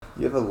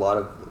You have a lot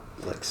of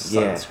like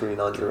sunscreen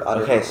on your. I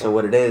don't okay, know. so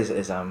what it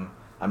is I'm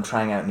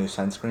trying out new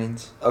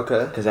sunscreens.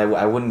 Okay. Because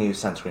I wouldn't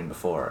use sunscreen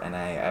before, and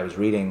I was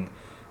reading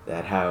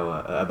that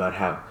about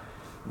how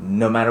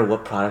no matter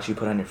what products you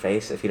put on your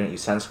face, if you don't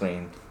use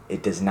sunscreen,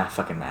 it does not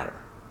fucking matter.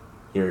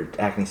 Your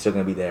acne's still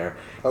gonna be there.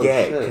 Oh,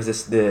 yeah, shit.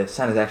 because the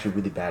sun is actually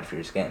really bad for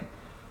your skin,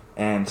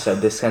 and so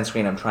this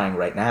sunscreen I'm trying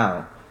right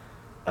now,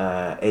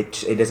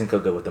 it doesn't go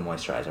good with the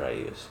moisturizer I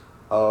use.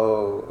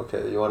 Oh,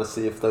 okay. You want to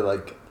see if they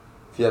like,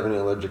 if you have any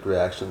allergic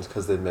reactions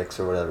because they mix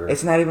or whatever.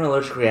 It's not even an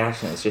allergic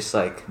reaction. It's just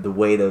like the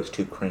way those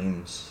two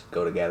creams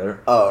go together.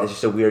 Oh. It's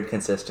just a weird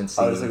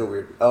consistency. Oh, it's like a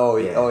weird. Oh,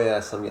 yeah. Oh,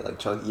 yeah. Some get like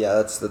chunky. Yeah,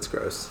 that's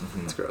gross.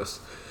 Mm-hmm. That's gross.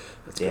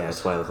 Yeah,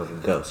 that's why I look like a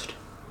ghost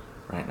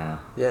right now.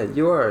 Yeah,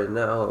 you are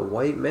now a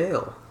white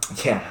male.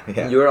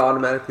 Yeah. You are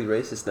automatically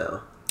racist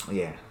now.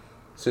 Yeah.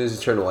 As soon as you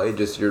turn white,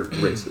 you're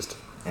racist.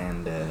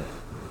 And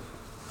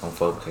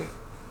homophobic.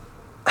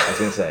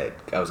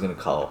 I was gonna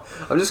call.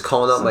 I'm just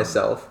calling out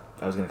myself.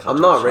 I was gonna call.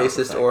 I'm not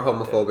racist or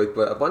homophobic,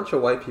 but a bunch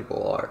of white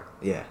people are.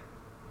 Yeah.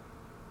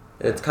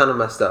 It's kind of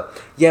messed up.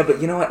 Yeah, but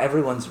you know what?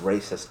 Everyone's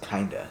racist,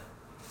 kinda.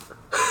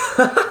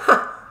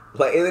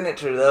 Like, isn't it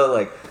true though?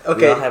 Like,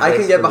 okay, I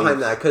can get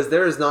behind that because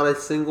there is not a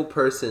single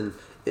person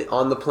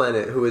on the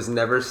planet who has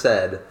never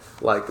said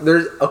like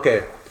there's.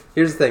 Okay,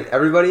 here's the thing.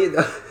 Everybody,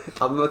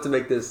 I'm about to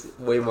make this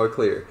way more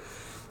clear.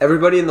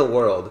 Everybody in the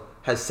world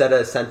has said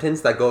a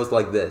sentence that goes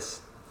like this.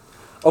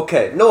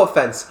 Okay, no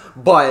offense,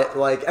 but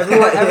like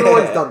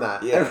everyone's done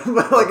that. Yeah.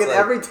 And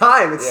every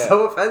time it's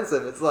so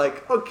offensive. It's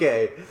like,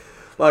 okay,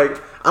 like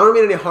I don't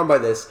mean any harm by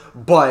this,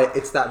 but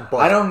it's that.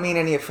 But I don't mean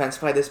any offense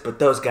by this, but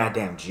those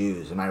goddamn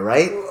Jews. Am I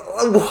right?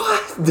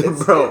 What,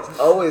 bro? It's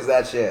always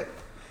that shit.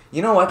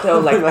 You know what though?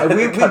 Like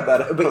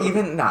but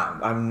even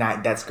I'm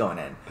not. That's going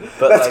in.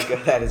 But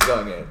that is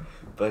going in.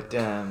 But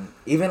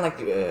even like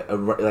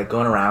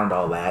going around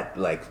all that,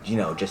 like, you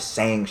know, just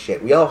saying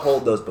shit. We all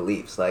hold those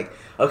beliefs. Like,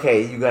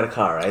 okay, you got a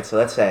car, right? So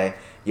let's say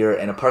you're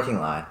in a parking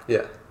lot.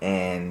 Yeah.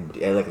 And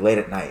like late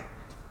at night,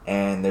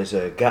 and there's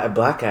a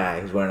black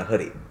guy who's wearing a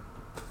hoodie.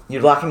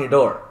 You're locking your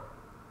door.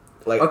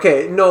 Like,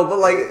 okay, no, but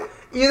like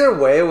either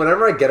way,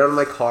 whenever I get out of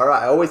my car,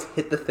 I always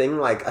hit the thing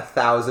like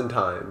 1,000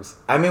 times.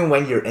 I mean,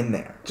 when you're in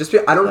there.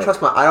 I don't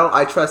trust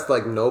I trust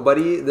like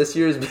nobody. This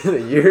year has been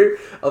a year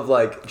of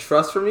like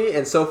trust for me,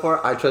 and so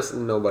far I trust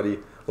nobody.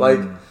 Like,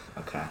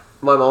 okay.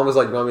 My mom was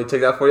like, "You want me to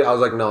take that for you?" I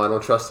was like, "No, I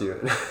don't trust you."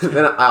 And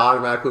then I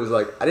automatically was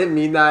like, "I didn't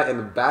mean that in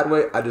a bad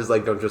way. I just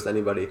like don't trust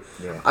anybody.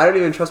 Yeah. I don't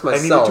even trust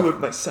myself. I need to do it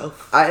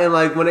myself." And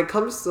like when it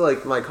comes to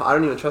like my car, I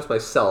don't even trust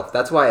myself.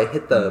 That's why I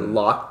hit the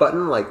lock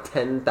button like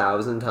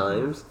 10,000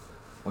 times.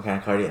 What kind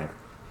of car do you have?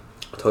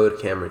 Toyota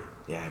Camry.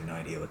 Yeah, I have no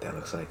idea what that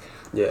looks like.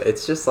 Yeah,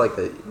 it's just like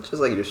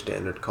your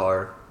standard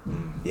car.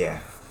 Yeah.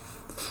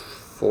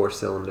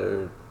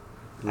 4-cylinder.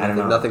 I don't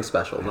know. Nothing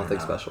special. Nothing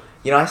special.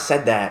 You know, I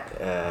said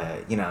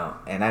that, you know,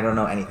 and I don't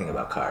know anything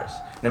about cars.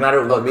 No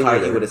matter what car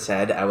you would have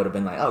said, I would have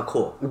been like, oh,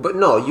 cool. But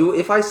no,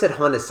 if I said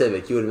Honda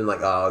Civic, you would have been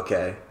like, oh,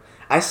 okay.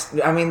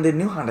 I mean, the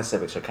new Honda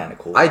Civics are kind of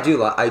cool. I do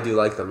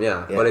like them,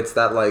 yeah. But it's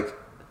that, like,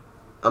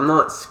 I'm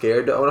not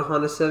scared to own a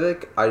Honda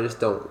Civic. I just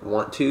don't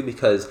want to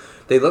because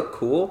they look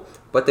cool,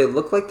 but they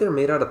look like they're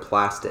made out of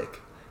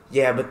plastic.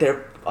 Yeah, but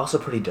they're also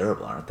pretty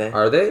durable, aren't they?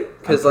 Are they?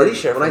 Because I'm pretty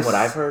sure from what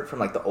I've heard from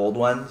like the old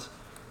ones,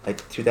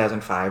 like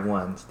 2005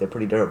 ones, they're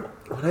pretty durable.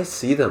 When I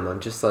see them, I'm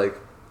just like,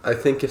 I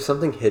think if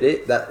something hit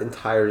it, that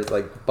entire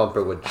like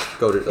bumper would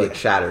go to like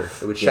shatter.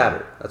 It would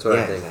shatter. That's what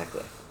I think.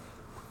 Exactly.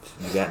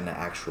 If you got in an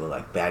actual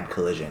like bad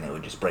collision, it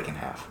would just break in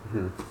half.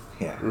 Mm-hmm.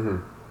 Yeah. Mm-hmm.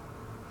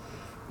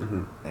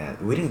 Mm-hmm. Yeah.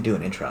 We didn't do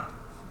an intro.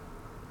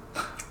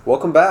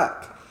 Welcome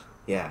back.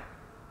 Yeah.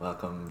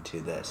 Welcome to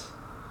this.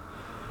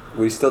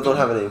 We still don't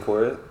have a name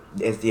for it.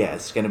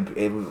 It's gonna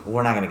be.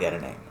 We're not gonna get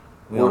a name.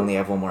 We only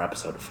have one more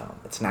episode to film.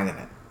 It's not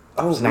gonna.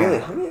 Oh, really?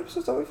 How many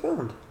episodes have we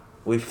filmed?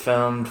 We've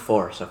filmed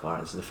 4 so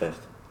far. This is the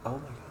 5th. Oh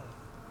my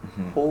god.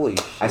 Mm-hmm. Holy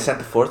shit. I sent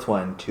the 4th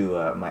one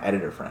to my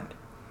editor friend.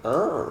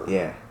 Oh.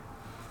 Yeah.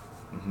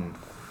 Mm-hmm.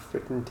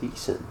 Freaking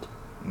decent.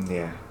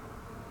 Yeah.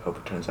 Hope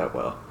it turns out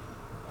well.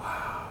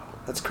 Wow.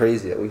 That's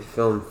crazy that we're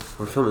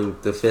filming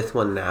the 5th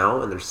one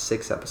now, and there's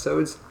 6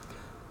 episodes.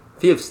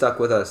 If you have stuck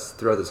with us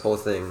throughout this whole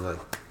thing, like,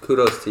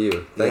 kudos to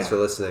you. Thanks for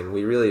listening.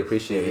 We really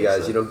appreciate you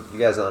guys. You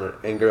guys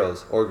and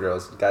girls,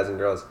 guys and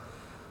girls.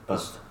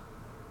 Both.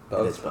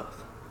 Both. It is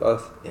both.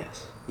 Both?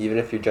 Yes. Even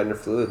if you're gender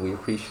fluid, we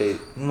appreciate...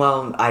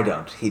 Well, I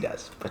don't. He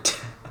does.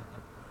 But...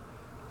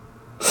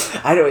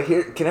 I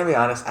don't... Can I be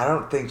honest? I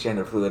don't think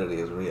gender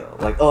fluidity is real.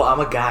 Like, oh, I'm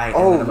a guy and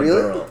then I'm a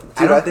girl.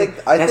 Dude, I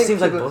think that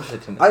seems like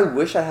bullshit to me. I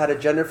wish I had a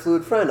gender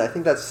fluid friend. I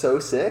think that's so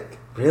sick.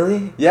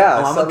 Really?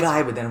 Yeah. Oh, I'm a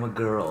guy, but then I'm a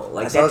girl.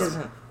 Like,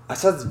 I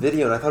saw this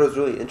video and I thought it was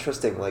really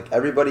interesting. Like,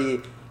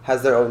 everybody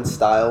has their own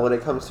style when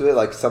it comes to it.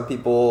 Like, some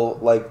people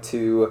like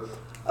to...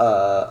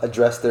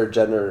 address their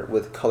gender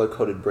with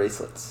color-coded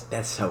bracelets.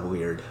 That's so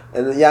weird.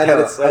 And then, I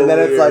know. And then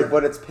it's like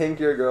when it's pink,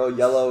 you're a girl.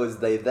 Yellow is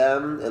they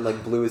them, and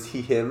like blue is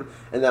he him.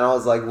 And then I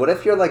was like, what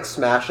if you're like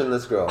smashing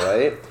this girl,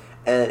 right?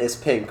 and it's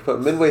pink.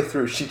 But midway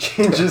through, she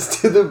changes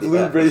to the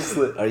blue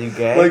bracelet. Are you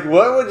gay? Like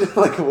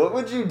what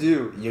would you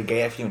do? You're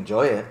gay if you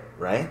enjoy it,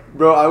 right?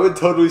 Bro, I would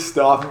totally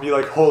stop and be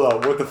like, hold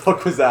up, what the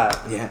fuck was that?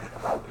 Yeah.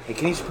 Hey,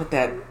 can you just put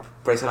that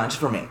bracelet on just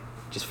for me?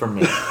 Just for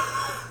me.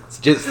 It's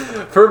just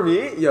for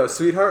me, yo,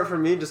 sweetheart. For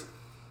me, just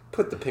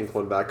put the pink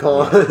one back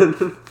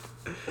on.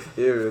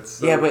 Ew, it's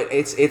so... Yeah, but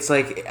it's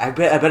like I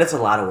bet it's a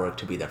lot of work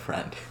to be their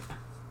friend.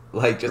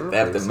 Like just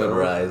have to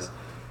memorize.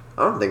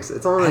 I don't think so.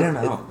 It's only I don't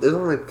know. There's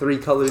only 3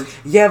 colors.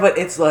 Yeah, but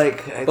it's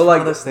like one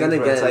of those things then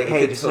where it's again, like,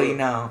 hey, just so you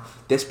know,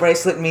 this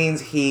bracelet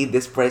means he,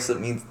 this bracelet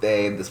means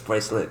they, this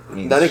bracelet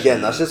means Then again,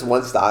 she. that's just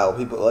one style.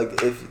 People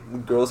like if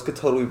girls could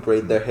totally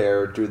braid their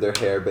hair, or do their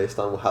hair based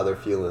on how they're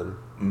feeling.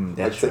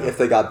 That's true. If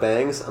they got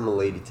bangs, I'm a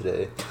lady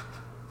today.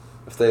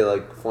 If they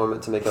like form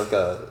it to make like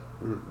a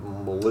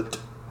mullet,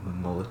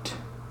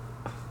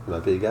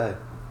 might be a guy.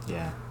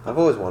 Yeah. I've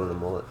always wanted a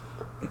mullet.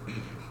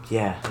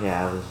 Yeah,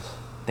 I was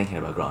thinking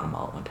about growing a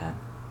mullet one time.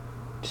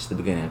 Just the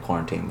beginning of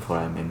quarantine before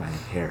I made my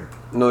hair.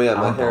 No, yeah,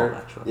 my I'm hair.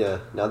 bald, actually. Yeah,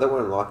 now that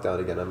we're in lockdown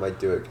again, I might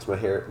do it because my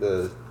hair,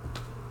 the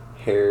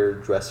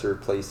hairdresser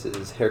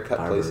places, haircut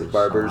places,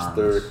 barbers, salons.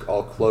 they're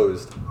all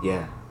closed.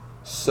 Yeah.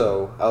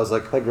 So I was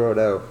like, I grow it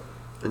out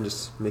and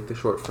just make the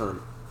short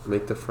front,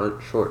 make the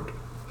front short.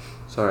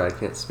 Sorry, I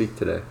can't speak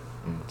today.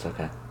 It's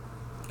okay.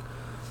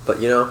 But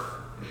you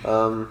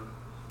know,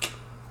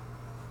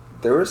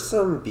 there was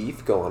some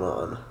beef going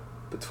on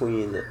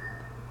between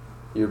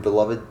your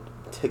beloved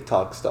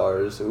TikTok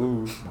stars,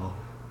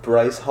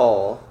 Bryce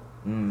Hall,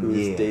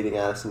 who's dating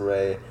Addison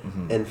Rae,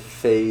 and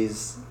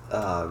FaZe,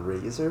 what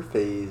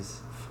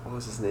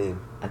was his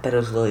name? I thought it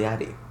was Lil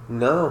Yachty.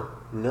 No,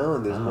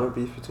 there's more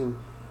beef between...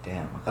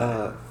 Damn,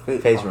 okay.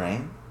 FaZe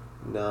Rain?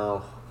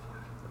 No.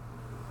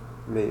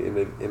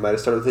 Maybe it might have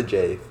started with a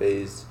J.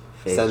 FaZe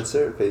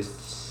Censor?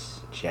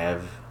 FaZe...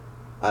 Jev.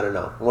 I don't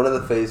know. One of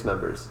the FaZe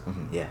members.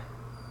 Yeah.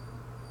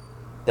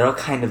 They're all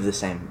kind of the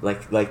same.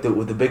 Like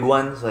the big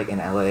ones, like in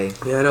LA.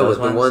 Yeah, I know,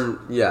 but the one...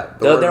 Yeah.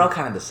 They're all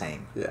kind of the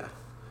same. Yeah.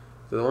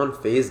 The one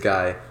FaZe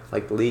guy,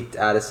 like, leaked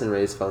Addison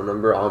Rae's phone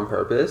number on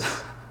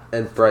purpose,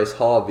 and Bryce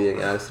Hall,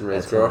 being Addison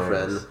Rae's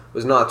girlfriend,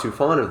 was not too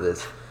fond of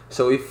this.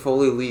 So he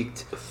fully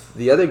leaked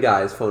the other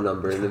guy's phone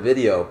number in the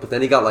video, but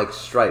then he got like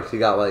strikes. He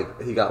got like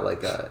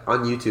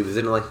on YouTube.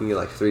 Isn't it like you can get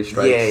like 3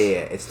 strikes? Yeah.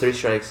 It's 3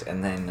 strikes,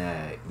 and then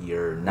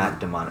you're not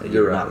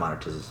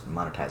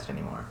monetized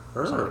anymore,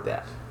 or something like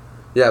that.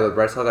 Yeah, but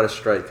Bryce Hall got a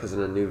strike because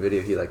in a new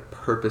video he like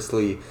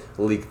purposely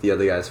leaked the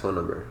other guy's phone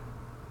number.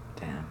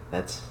 Damn,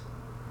 that's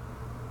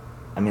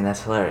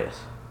hilarious.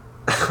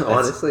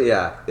 Honestly,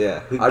 yeah.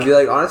 Yeah. I'd be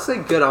like, honestly,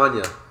 good on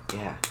you.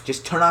 Yeah,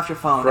 just turn off your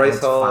phone. Bryce and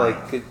it's Hall,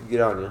 fine. like,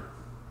 good on you.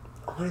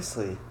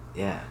 Honestly.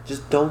 Yeah.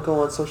 Just don't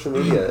go on social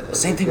media.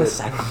 Same thing with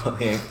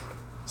cyberbullying.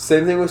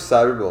 Same thing with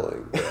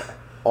cyberbullying.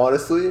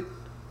 Honestly,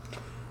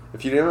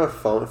 if you didn't have a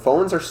phone,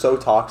 phones are so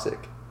toxic.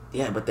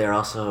 Yeah, but they're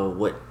also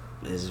what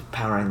is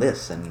powering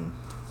this and,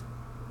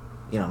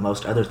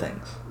 most other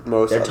things.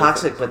 They're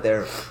toxic, but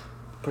they're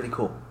pretty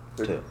cool,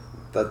 too.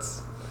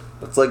 That's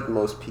like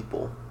most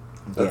people.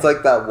 That's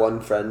like that one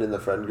friend in the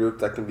friend group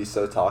that can be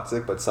so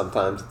toxic, but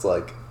sometimes it's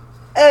like,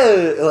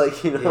 hey,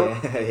 like,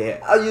 Yeah.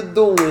 how you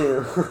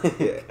doing?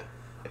 Yeah.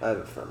 I have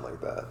a friend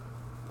like that.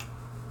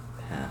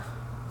 Yeah.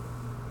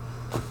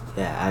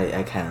 Yeah,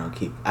 I kind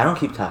of I don't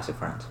keep toxic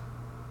friends.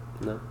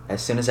 No.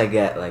 As soon as I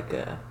get like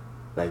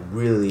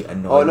really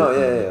annoyed. Oh no,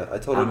 yeah. I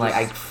totally. I'm like,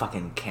 I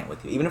fucking can't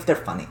with you, even if they're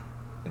funny,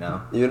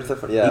 Even if they're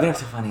funny, yeah. Even if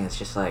they're funny, it's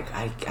just like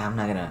I'm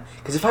not gonna.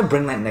 Because if I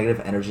bring that negative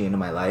energy into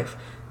my life,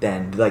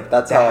 then like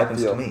that's that how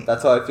happens I feel. to me.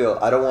 That's how I feel.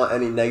 I don't want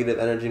any negative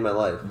energy in my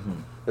life.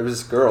 There was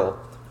this girl,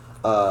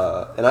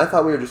 and I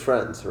thought we were just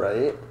friends,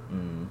 right?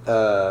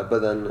 But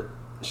then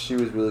she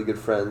was really good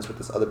friends with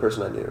this other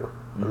person I knew.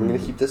 I'm gonna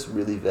keep this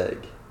really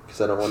vague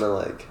because I don't want to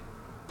like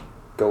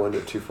go into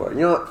it too far. You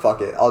know what?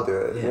 Fuck it. I'll do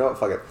it. Yeah. You know what?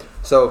 Fuck it.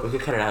 So we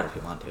could cut it out if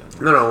you want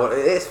to. No.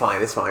 It's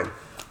fine. It's fine.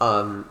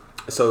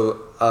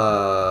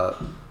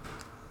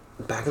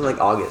 Back in like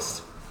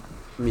August,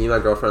 me and my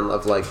girlfriend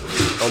loved like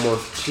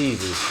almost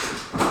Jesus.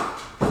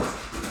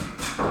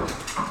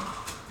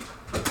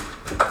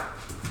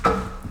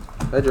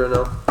 Hi,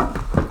 Journal.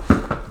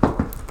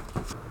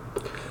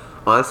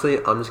 Honestly,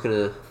 I'm just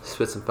gonna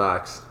spit some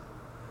facts.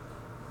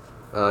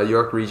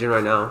 York region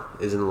right now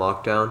is in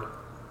lockdown.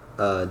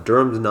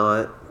 Durham's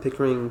not.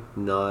 Pickering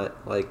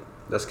not. Like,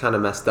 that's kind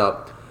of messed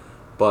up.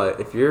 But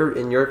if you're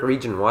in York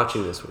region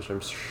watching this, which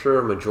I'm sure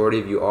a majority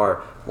of you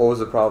are, what was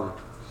the problem?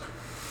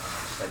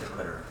 I just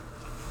put her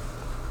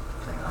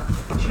thing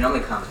on. She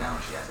normally calms down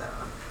when she has that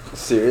on.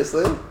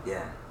 Seriously?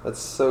 Yeah. That's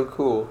so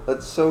cool.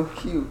 That's so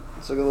cute.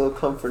 It's like a little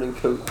comforting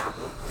coat.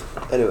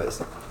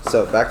 Anyways,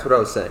 so back to what I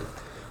was saying.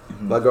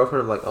 My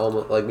girlfriend,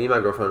 me and my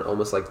girlfriend,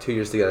 almost like 2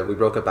 years together. We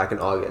broke up back in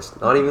August.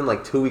 Not even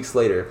like 2 weeks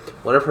later,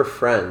 one of her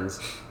friends,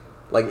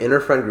 like in her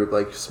friend group,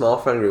 like small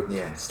friend group,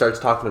 starts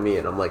talking to me,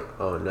 and I'm like,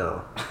 oh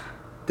no,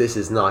 this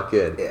is not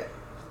good. Yeah.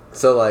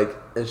 So like,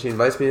 and she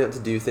invites me out to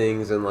do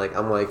things, and like,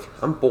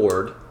 I'm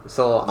bored.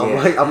 So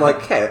I'm like,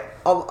 okay,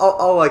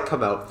 I'll like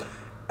come out,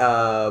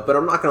 but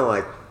I'm not gonna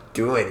like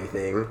do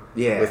anything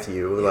with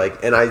you. Yeah.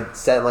 Like, and I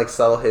sent like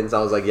subtle hints.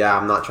 I was like, yeah,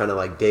 I'm not trying to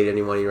like date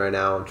anyone right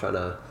now. I'm trying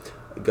to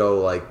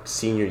go like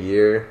senior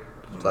year,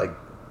 like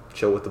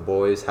chill with the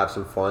boys, have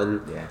some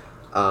fun. Yeah.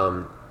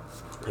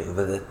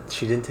 But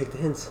she didn't take the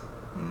hints.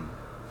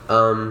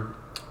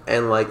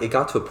 And like it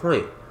got to a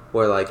point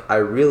where like I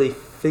really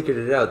figured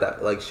it out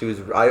that like she was.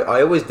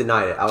 I always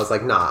denied it. I was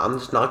like, nah, I'm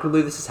just not gonna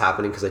believe this is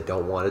happening because I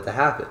don't want it to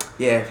happen.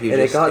 Yeah,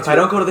 if I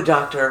don't go to the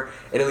doctor,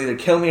 it'll either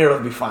kill me or it'll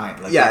be fine.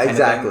 Like, yeah,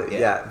 exactly.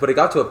 Yeah, but it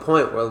got to a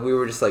point where we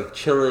were just like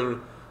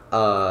chilling,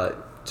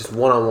 just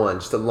one-on-one,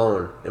 just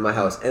alone in my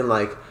house, and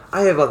like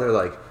I have other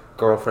like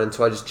girlfriends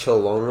who I just chill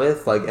alone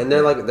with, like, and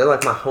they're like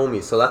my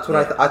homies. So that's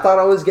what I thought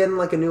I was getting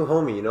like a new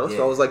homie, you know.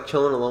 So I was like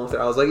chilling alone with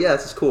her. I was like, yeah,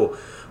 this is cool.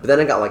 But then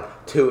I got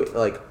like too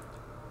like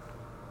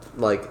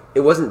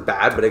it wasn't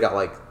bad, but it got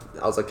like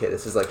I was like, okay,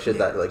 this is like shit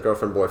that like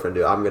girlfriend boyfriend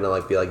do. I'm gonna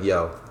like be like,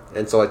 yo,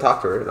 and so I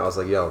talked to her and I was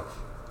like, yo,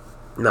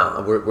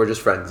 nah, we're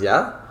just friends,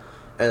 yeah.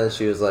 And then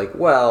she was like,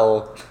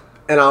 well,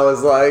 and I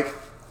was like,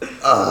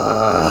 fuck.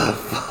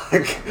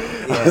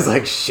 I was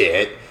like,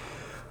 shit.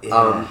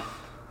 Yeah.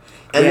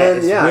 And then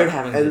it's weird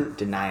having to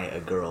deny a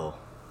girl.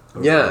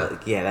 Yeah.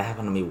 Yeah, that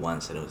happened to me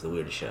once, and it was the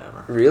weirdest shit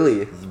ever.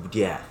 Really?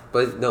 Yeah.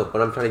 But no,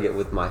 what I'm trying to get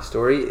with my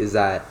story is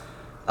that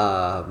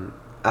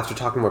after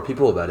talking to more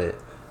people about it,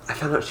 I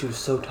found out she was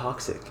so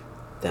toxic.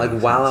 Like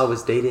while I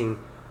was dating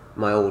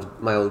my old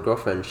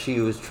girlfriend, she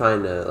was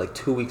trying to like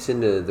 2 weeks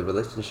into the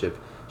relationship,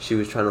 she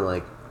was trying to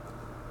like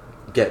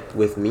get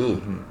with me.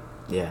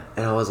 Mm-hmm. Yeah.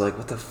 And I was like,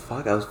 what the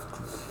fuck? I was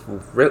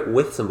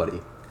with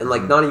somebody, and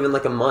like not even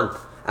like a month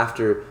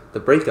after the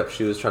breakup,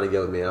 she was trying to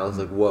get with me, and I was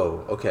like,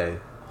 whoa, okay,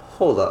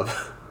 hold up.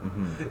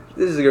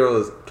 This girl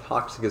is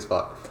toxic as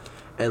fuck.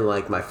 And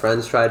like my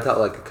friends tried to talk,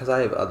 like, because I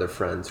have other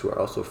friends who are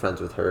also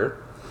friends with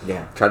her.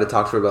 Yeah. Tried to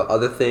talk to her about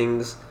other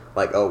things,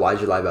 like, oh,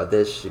 why'd you lie about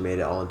this? She made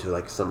it all into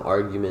like some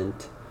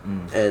argument,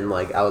 and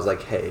like I was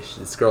like, hey,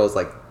 this girl is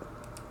like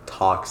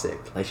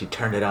toxic. Like she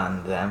turned it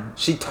on them.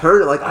 She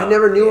turned it like I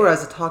never knew her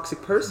as a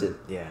toxic person.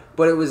 Yeah.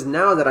 But it was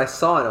now that I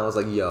saw it, and I was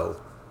like, yo,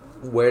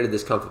 where did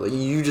this come from? Like,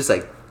 you just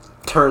like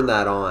turn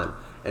that on,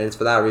 and it's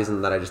for that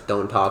reason that I just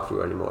don't talk to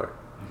her anymore.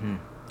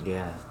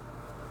 Yeah.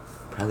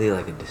 Probably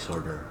like a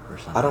disorder or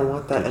something. I don't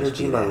want that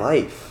energy in my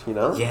life, you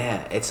know?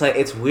 Yeah, it's like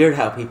it's weird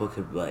how people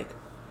could like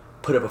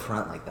put up a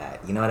front like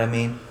that. You know what I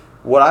mean?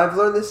 What I've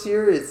learned this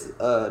year is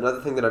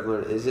another thing that I've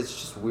learned is it's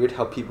just weird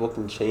how people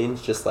can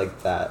change just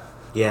like that.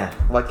 Yeah.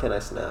 Why can't I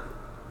snap?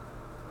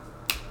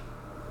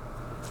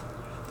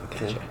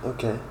 Gotcha.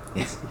 Okay.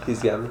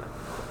 He's got me.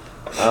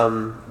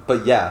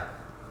 But yeah,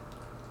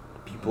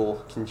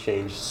 people can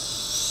change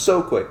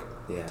so quick.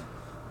 Yeah.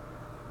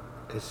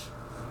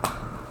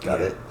 Got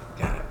it.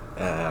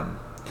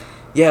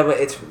 Yeah, but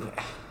it's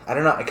I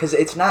don't know because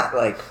it's not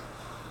like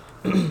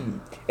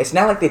it's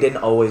not like they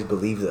didn't always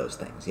believe those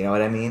things. You know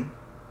what I mean?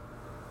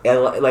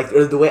 Like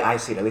or the way I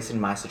see it, at least in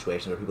my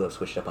situation where people have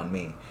switched up on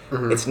me,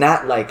 it's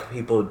not like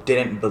people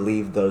didn't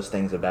believe those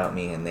things about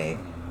me and they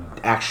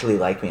actually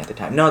liked me at the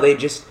time. No, they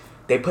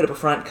put up a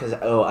front because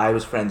I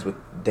was friends with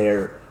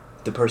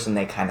the person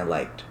they kind of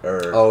liked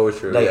or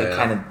true, like yeah,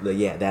 kind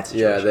of that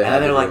situation. Yeah, they and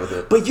then they're like, with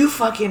it. but you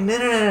fucking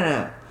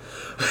no.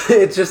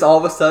 It's just all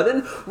of a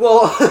sudden.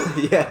 Well,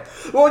 yeah.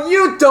 Well,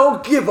 you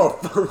don't give a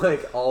fuck.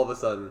 Like all of a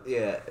sudden.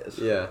 Yeah.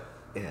 Yeah.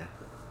 Yeah.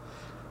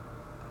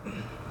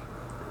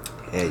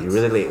 Yeah, you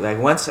really like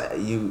once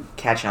you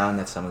catch on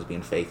that someone's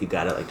being fake, you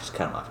gotta like just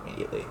cut them off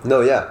immediately.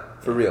 No, yeah,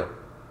 for real.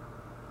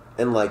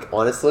 And like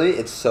honestly,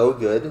 it's so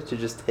good to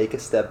just take a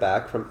step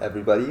back from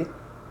everybody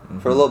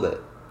for a little bit.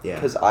 Yeah.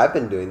 Because I've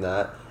been doing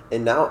that,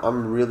 and now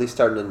I'm really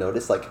starting to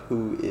notice like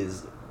who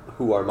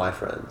are my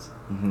friends,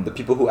 the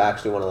people who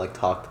actually want to like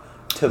talk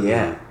to me.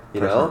 You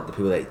know, the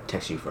people that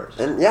text you first.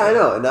 And yeah, I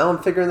know. And now I'm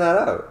figuring that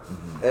out,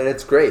 and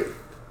it's great.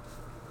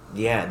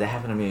 Yeah, that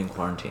happened to me in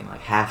quarantine.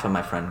 Like half of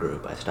my friend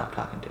group, I stopped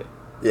talking to.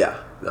 Yeah.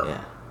 No.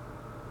 Yeah.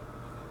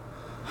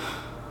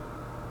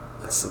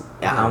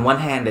 Yeah. On one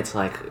hand, it's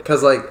like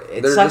because like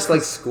they're just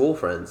like school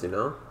friends, you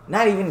know.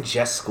 Not even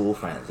just school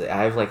friends.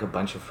 I have like a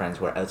bunch of friends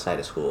who are outside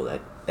of school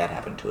that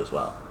happened to as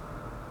well.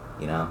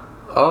 You know.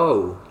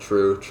 Oh,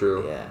 true.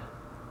 Yeah.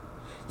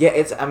 Yeah,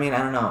 it's. I mean, I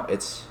don't know.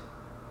 It's.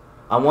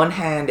 On one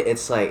hand,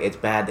 it's like it's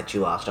bad that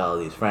you lost all of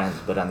these friends,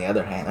 but on the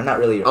other hand, they're not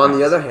really your friends. On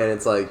the other hand,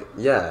 it's like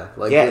you're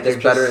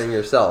just bettering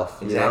yourself.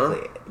 Exactly.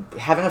 You know?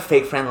 Having a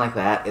fake friend like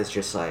that is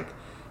just like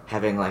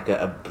having like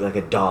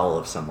a doll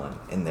of someone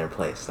in their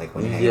place. Like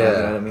when you hang out,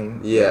 you know what I mean?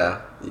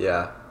 Yeah.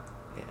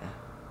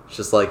 It's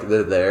just like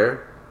they're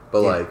there,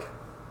 but like,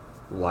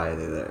 why are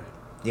they there?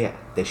 Yeah,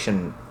 they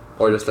shouldn't.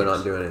 Or just they're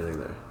not doing anything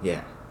there.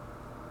 Yeah.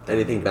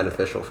 Anything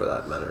beneficial for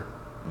that matter.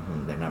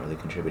 They're not really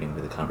contributing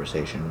to the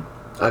conversation.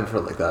 I have a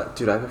friend like that.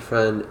 Dude, I have a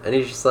friend, and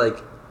he's just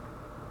like,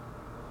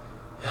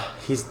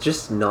 he's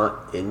just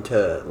not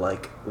into,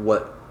 like,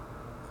 what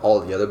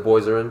all the other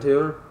boys are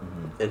into,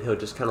 and he'll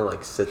just kind of,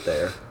 like, sit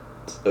there.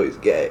 So he's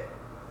gay.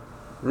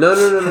 No.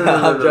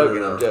 I'm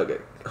joking.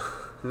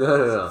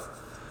 No.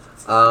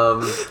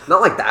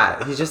 Not like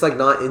that. He's just, like,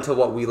 not into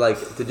what we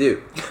like to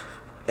do.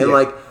 And,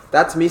 like,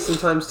 That's me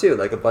sometimes too.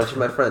 Like a bunch of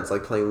my friends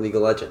like playing League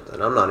of Legends,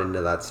 and I'm not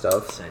into that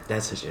stuff.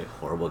 That's such a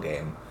horrible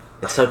game.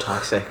 It's so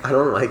toxic. I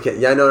don't like it.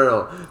 Yeah,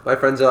 no. My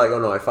friends are like, oh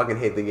no, I fucking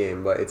hate the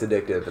game, but it's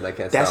addictive, and I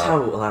can't That's stop.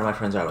 how a lot of my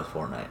friends are with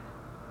Fortnite.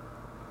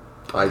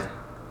 I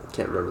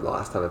can't remember the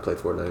last time I played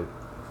Fortnite.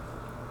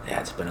 Yeah,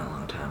 it's been a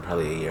long time.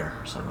 Probably a year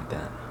or something like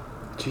that.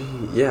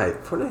 Gee, yeah,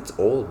 Fortnite's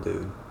old,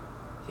 dude.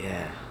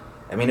 Yeah.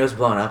 I mean, it was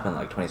blowing up in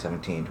like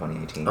 2017,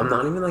 2018. I'm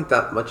not even like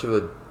that much of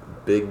a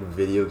big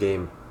video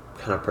game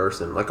kind of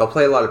person. Like, I'll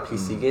play a lot of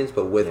PC games,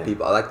 but with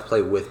people. I like to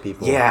play with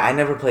people. Yeah, I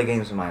never play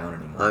games on my own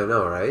anymore. I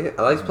know, right?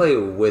 I like to play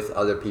with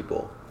other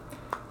people.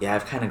 Yeah,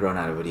 I've kind of grown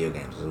out of video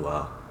games as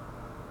well.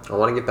 I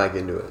want to get back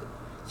into it.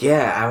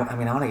 Yeah, I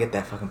mean, I want to get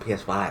that fucking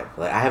PS5.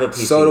 Like, I have a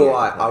PC. So do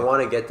I. I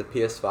want to get the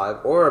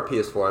PS5 or a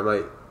PS4. I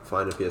might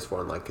find a PS4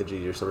 on like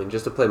Kijiji or something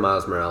just to play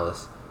Miles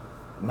Morales.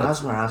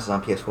 Miles Morales is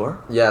on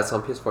PS4? Yeah, it's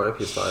on PS4 and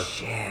PS5.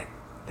 Shit.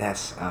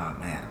 That's, oh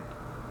man.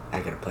 I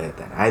gotta play it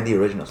then. I had the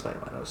original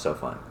Spider-Man. It was so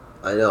fun.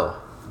 I know.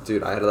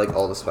 Dude, I had like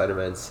all the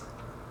Spider-Mans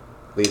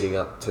leading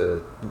up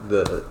to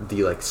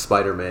the like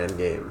Spider-Man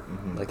game.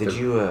 Mm-hmm. Like, did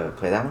you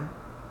play that one?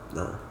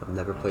 No, I've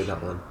never played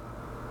that one.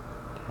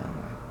 Damn,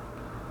 man.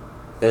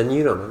 And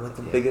you know, I'm like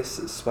the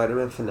biggest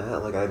Spider-Man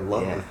fanatic. Like, I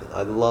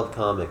love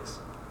comics.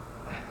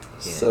 Yeah.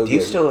 So do you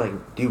good. still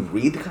like? Do you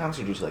read the comics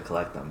or do you just like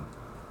collect them?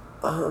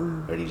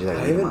 Or do you just like?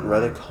 I read them haven't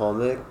read a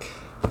online? comic.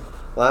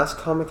 Last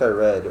comic I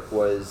read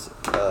was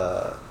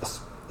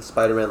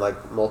Spider-Man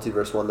like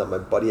multiverse one that my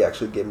buddy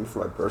actually gave me for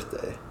my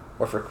birthday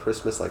or for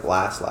Christmas like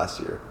last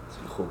year. It's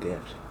a cool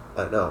gift.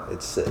 I know,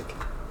 it's sick.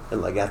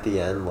 And like at the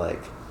end,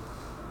 like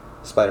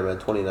Spider-Man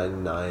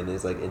 2099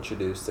 is like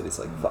introduced, and it's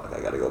like, fuck,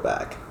 I gotta go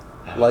back.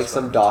 Like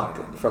some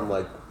doc from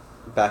like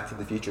Back to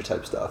the Future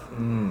type stuff.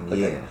 Like,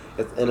 Yeah.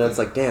 and it's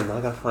like, damn, now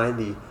I gotta find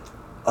the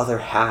other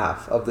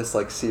half of this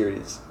like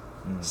series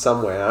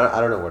somewhere. I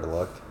don't know where to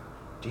look.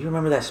 Do you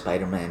remember that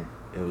Spider-Man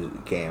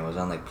game? It was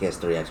on like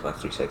PS3, Xbox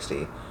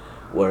 360,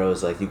 where it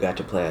was like you got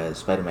to play as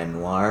Spider-Man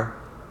Noir,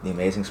 the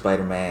Amazing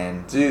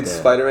Spider-Man. Dude,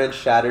 Spider-Man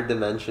Shattered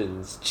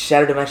Dimensions.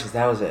 Shattered Dimensions,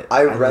 that was it.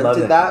 I loved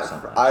rented that. game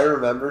so much. I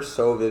remember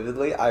so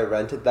vividly. I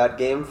rented that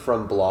game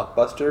from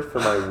Blockbuster for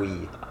my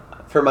Wii.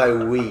 For my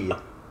Wii.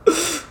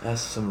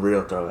 That's some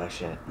real throwback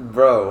shit.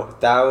 Bro,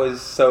 that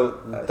was so...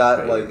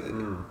 That's crazy.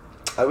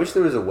 I wish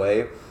there was a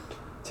way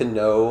to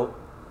know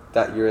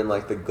that you're in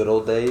like the good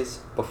old days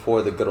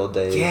before the good old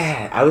days.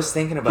 Yeah, I was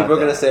thinking about People are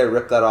that. going to say I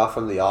ripped that off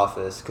from The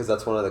Office because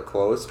that's one of the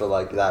quotes, but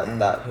like that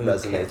Who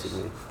resonates cares?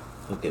 with me.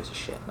 Who gives a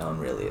shit? No one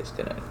really is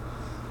gonna.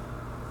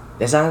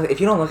 It's not, if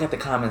you don't look at the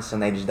comments, then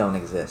they just don't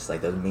exist.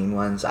 Like those mean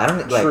ones. I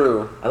don't like.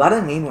 True. A lot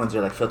of the mean ones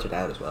are like filtered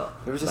out as well.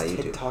 There was by this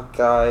YouTube. TikTok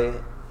guy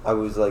I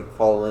was like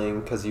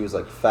following because he was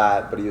like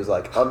fat, but he was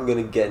like, I'm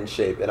gonna get in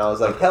shape, and I was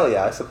like, hell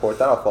yeah, I support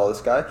that. I'll follow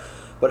this guy.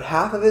 But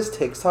half of his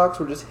TikToks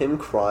were just him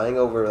crying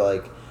over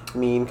like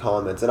mean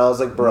comments, and I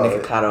was like, bro,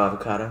 Nikocado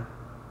Avocado.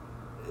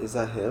 is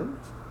that him?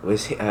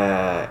 Was he?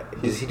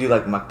 Does he do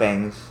like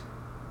mukbangs?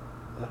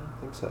 I don't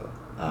think so.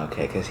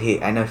 Okay, because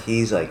I know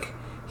he's a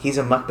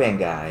mukbang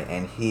guy,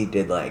 and he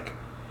did like,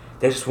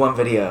 there's just one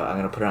video, I'm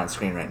gonna put it on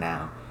screen right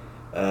now.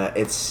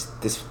 It's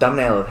this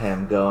thumbnail of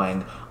him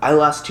going, I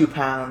lost 2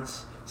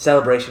 pounds,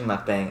 celebration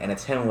mukbang, and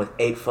it's him with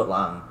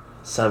 8-foot-long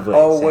Subway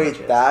sandwiches.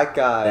 Wait, that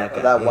guy,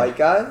 that white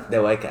guy?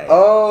 The white guy.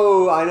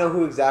 Oh, I know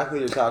who exactly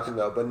you're talking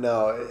about, but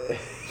no,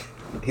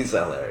 He's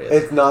hilarious.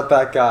 it's not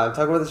that guy. I'm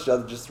talking about this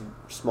other, just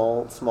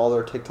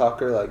smaller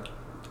TikToker. Like,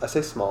 I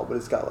say small, but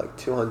it's got like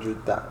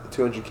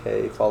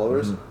 200K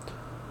followers.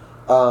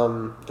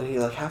 And he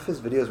like half his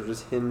videos were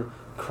just him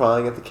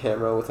crying at the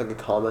camera with like a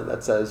comment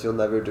that says "You'll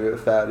never do it,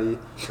 fatty."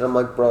 And I'm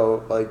like,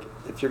 bro, like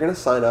if you're gonna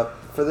sign up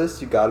for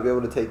this, you got to be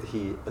able to take the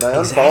heat. And I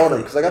unfollowed him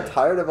because I got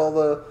tired of all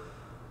the.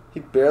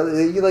 He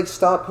like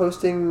stopped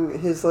posting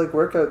his like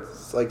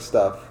workouts like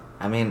stuff.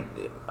 I mean,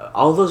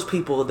 all those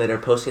people that are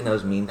posting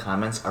those mean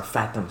comments are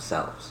fat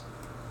themselves.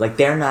 Like,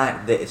 they're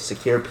not the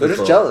secure people. They're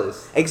just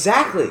jealous.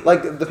 Exactly.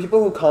 Like, the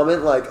people who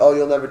comment, like, oh,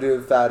 you'll never do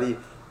it, fatty,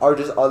 are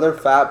just other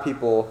fat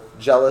people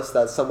jealous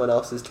that someone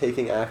else is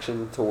taking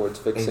action towards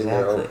fixing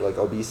their, like,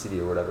 obesity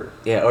or whatever.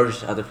 Yeah, or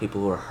just other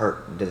people who are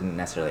hurt. It doesn't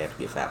necessarily have to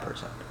be a fat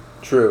person.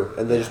 True.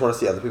 And they just want to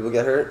see other people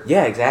get hurt?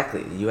 Yeah,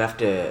 exactly. You have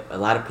to, a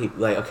lot of people,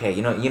 like, okay,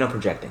 you know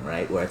projecting,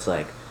 right? Where it's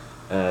like,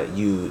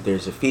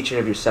 there's a feature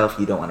of yourself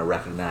you don't want to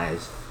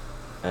recognize,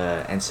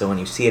 and so when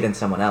you see it in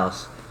someone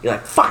else, you're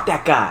like, fuck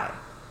that guy.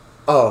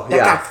 Oh, That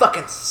guy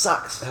fucking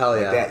sucks. Hell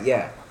yeah. Like that,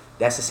 yeah.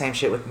 That's the same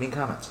shit with mean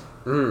comments.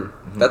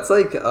 That's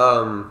like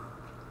how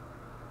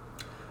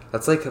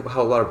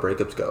a lot of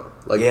breakups go.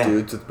 Like,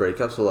 dudes with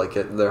breakups will like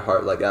get their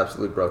heart like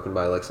absolutely broken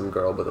by like some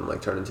girl, but then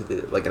like turn into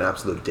like an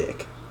absolute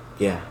dick.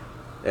 Yeah.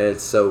 And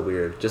it's so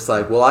weird. Just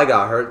like, well, I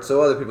got hurt,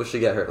 so other people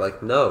should get hurt.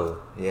 Like, no.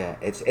 Yeah,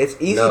 it's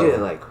easy to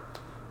like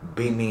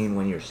be mean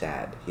when you're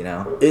sad, you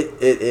know?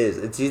 It is.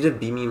 It's easy to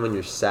be mean when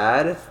you're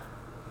sad,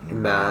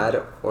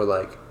 mad, or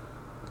like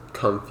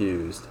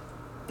confused,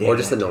 or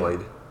just annoyed.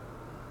 Too.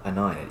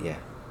 Annoyed, yeah.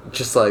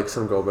 Just like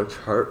some girl breaks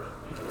her heart.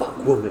 Fuck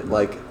woman.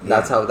 Like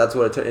that's what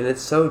it turns. And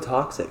it's so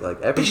toxic.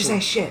 Like everything. Bitches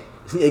ain't shit.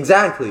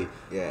 Exactly.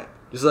 Yeah.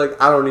 Just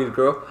like, I don't need a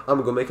girl. I'm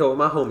gonna go make out with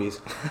my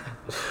homies.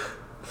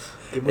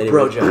 Give him a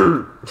bro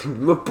job. Give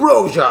him a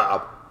bro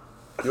job.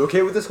 You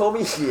okay with this,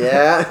 homie?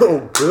 Yeah.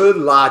 Oh, good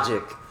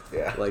logic.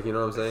 Yeah. Like, you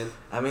know what I'm saying?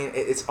 I mean,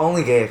 it's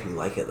only gay if you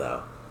like it,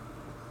 though.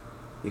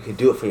 You could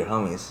do it for your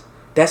homies.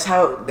 That's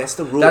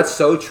the rule. That's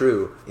so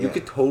true. Yeah. You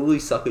could totally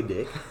suck a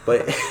dick,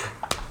 but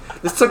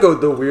this took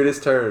the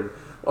weirdest turn.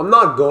 I'm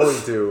not going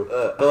to,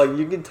 but like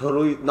you can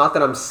totally. Not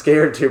that I'm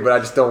scared to, but I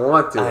just don't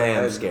want to. I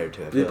am scared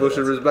to. People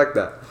should respect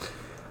that.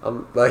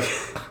 Like,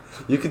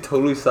 you could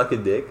totally suck a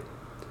dick,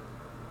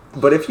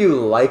 but if you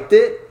liked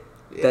it,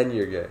 then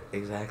you're gay.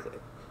 Exactly.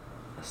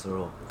 That's the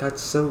rule.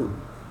 That's so.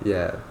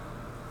 Yeah.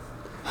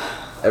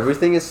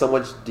 Everything is so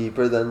much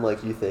deeper than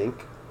like you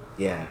think.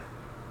 Yeah.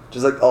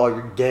 Just like, oh,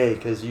 you're gay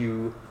because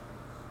you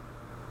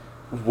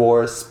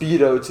wore a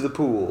Speedo to the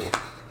pool.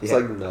 It's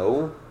like,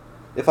 no.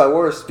 If I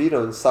wore a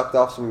Speedo and sucked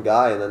off some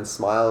guy and then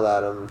smiled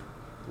at him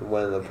and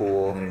went in the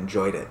pool. And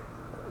enjoyed it.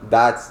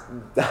 That's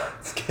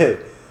gay.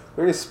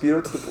 Wearing a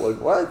Speedo to the pool,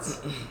 like, what?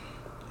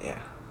 Yeah.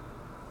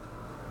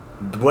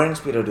 Wearing a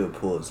Speedo to a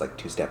pool is like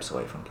 2 steps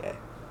away from gay.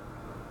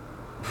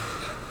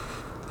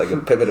 Like a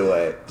pivot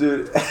away.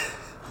 Dude.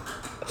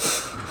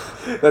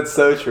 That's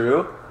so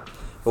true.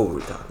 What were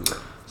we talking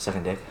about?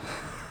 Sucking dick.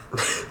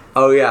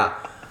 Oh, yeah.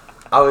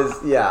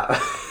 Yeah.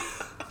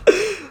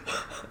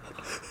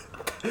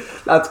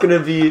 That's gonna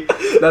be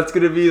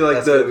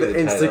like the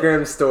Instagram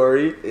title.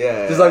 Story.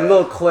 Yeah. Just like a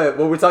little clip.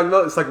 What we're talking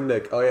about? It's like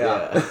Nick. Oh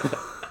yeah.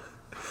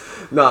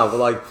 Nah, but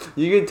like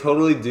you can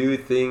totally do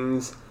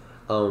things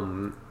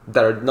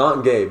that are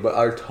not gay but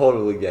are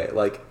totally gay.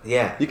 Like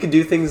you can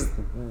do things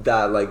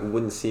that like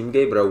wouldn't seem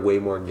gay but are way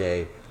more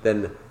gay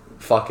than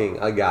fucking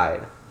a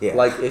guy. Yeah.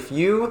 Like if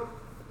you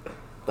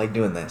like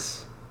doing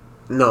this.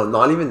 No,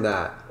 not even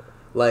that.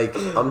 Like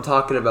I'm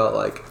talking about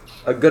like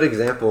a good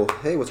example.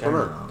 Hey, what's going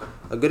on?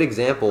 A good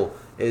example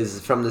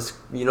is from this,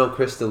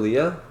 Chris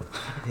D'Elia?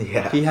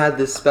 Yeah. He had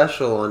this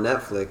special on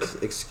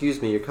Netflix.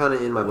 Excuse me, you're kind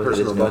of in my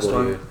personal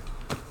bubble here.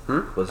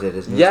 Was it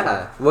his newest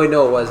Yeah. Wait,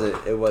 no, it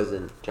wasn't. It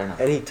wasn't. China.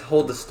 And he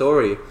told the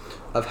story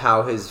of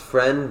how his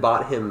friend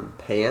bought him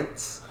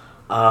pants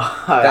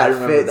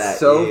that fit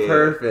so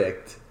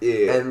perfect.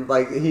 Yeah. And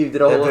like he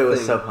did a whole thing. That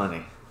was so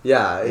funny.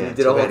 Yeah, he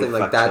did a whole thing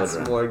like that's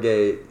children. More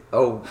gay.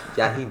 Oh,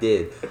 yeah, he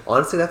did.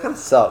 Honestly, that kind of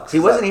sucks. He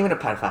wasn't even a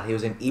pedophile. He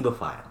was an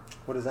ebophile.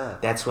 What is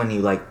that? That's when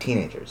you like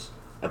teenagers.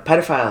 A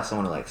pedophile is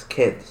someone who likes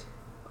kids.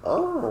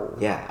 Oh.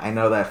 Yeah, I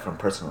know that from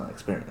personal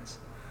experience.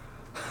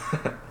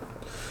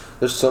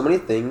 There's so many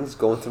things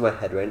going through my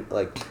head right,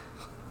 like,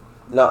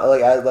 not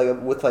like I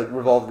like with like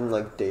revolving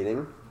like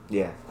dating.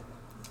 Yeah.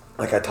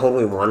 Like I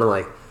totally want to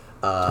like,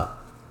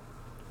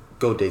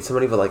 go date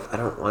somebody, but like I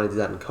don't want to do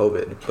that in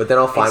COVID. But then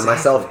I'll find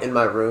myself in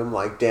my room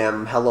like,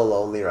 damn, I'm hella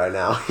lonely right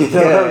now. You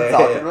know what I'm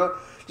talking about?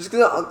 Just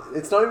because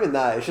it's not even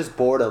that. It's just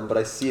boredom, but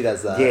I see it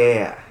as that.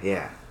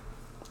 Yeah.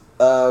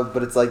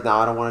 But it's like,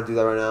 nah, I don't want to do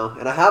that right now.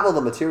 And I have all the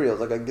materials.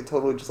 Like I could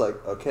totally just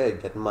like, okay,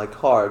 get in my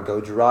car,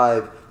 go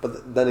drive.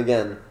 But then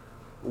again,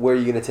 where are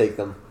you gonna take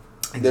them?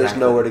 Exactly. There's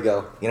nowhere to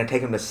go. You're gonna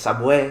take them to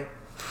Subway,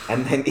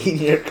 and then eat in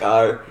your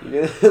car.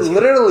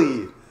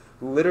 Literally.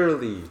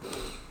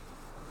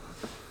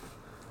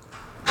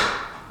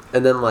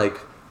 And then like,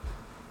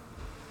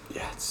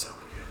 yeah, it's so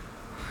weird.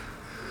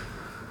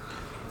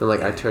 Then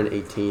like I turn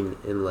 18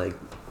 in like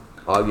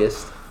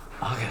August.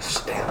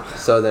 Damn.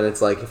 So then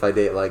it's like if I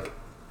date like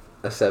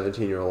a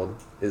 17-year-old,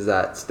 is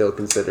that still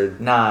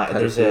considered? Nah,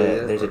 there's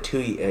a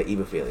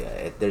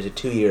ebophilia. There's a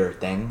 2-year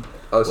thing.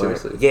 Oh,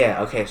 seriously?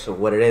 Yeah. Okay. So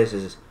what it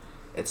is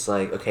it's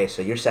like, okay,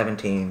 so you're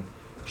 17,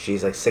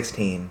 she's like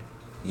 16,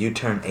 you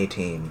turn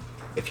 18.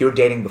 If you were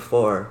dating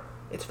before,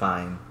 it's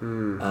fine.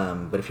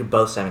 But if you're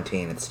both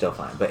 17, it's still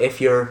fine. But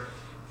if you're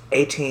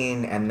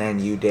 18 and then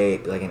you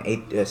date like a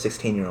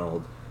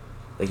 16-year-old,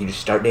 like you just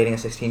start dating a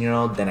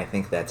 16-year-old, then I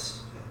think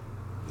that's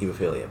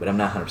hebophilia. But I'm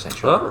not 100%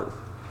 sure. Oh.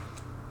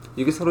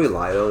 You could totally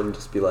lie though and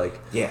just be like,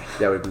 yeah,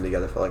 we've been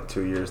together for like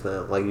 2 years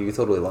now. Like you could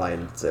totally lie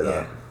and say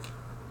that.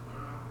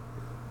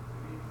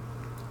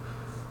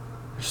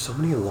 There's so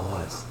many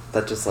laws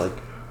that just like...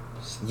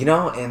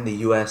 in the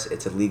U.S.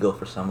 it's illegal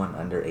for someone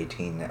under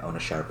 18 to own a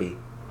Sharpie.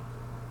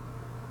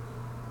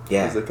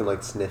 Yeah. Because they can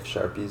like sniff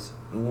Sharpies.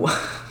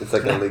 It's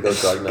like an illegal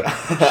drug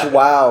now.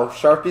 Wow,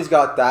 Sharpies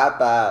got that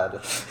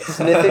bad.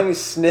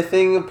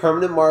 Sniffing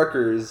permanent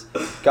markers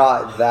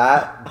got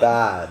that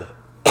bad.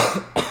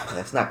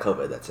 That's not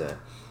COVID, that's a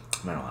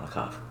marijuana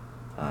cough.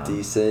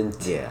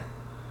 Decent. Yeah.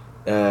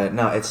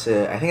 No, it's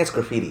I think it's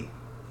graffiti.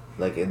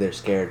 Like they're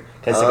scared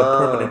because it's like a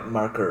permanent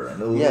marker.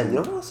 And yeah, you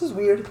know what else is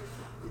weird?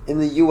 In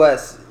the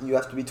U.S., you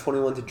have to be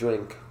 21 to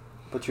drink,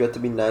 but you have to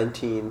be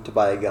 19 to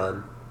buy a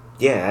gun.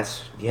 Yeah,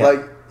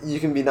 Like you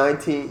can be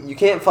 19, you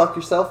can't fuck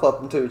yourself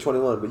up until you're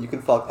 21, but you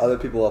can fuck other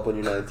people up when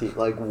you're 19.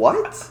 Like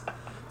what?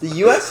 The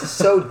U.S. is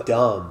so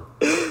dumb.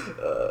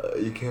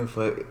 You can't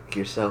fuck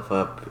yourself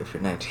up if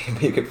you're 19,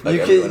 but you can fuck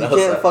everyone else You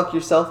can't up. fuck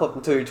yourself up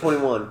until you're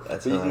 21,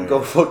 but you can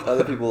go fuck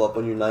other people up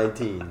when you're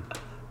 19.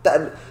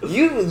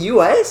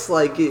 U.S.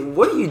 like,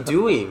 what are you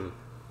doing?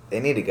 They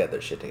need to get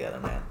their shit together,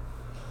 man.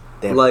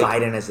 They have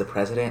Biden as the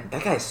president.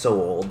 That guy's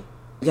so old.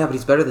 Yeah, but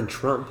he's better than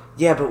Trump.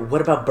 Yeah, but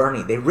what about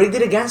Bernie? They rigged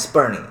it against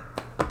Bernie.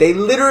 They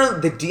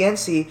literally, the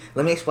DNC,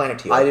 let me explain it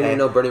to you. I didn't even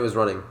know Bernie was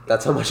running.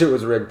 That's how much it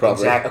was rigged,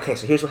 probably. Exactly. Okay,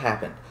 so here's what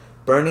happened.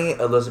 Bernie,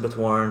 Elizabeth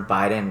Warren,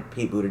 Biden,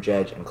 Pete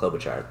Buttigieg, and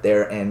Klobuchar.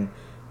 They're in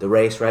the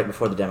race right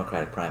before the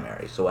Democratic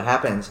primary. So what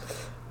happens,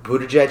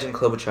 Buttigieg and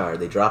Klobuchar,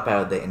 they drop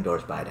out, they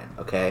endorse Biden,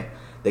 okay?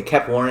 They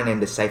kept Warren in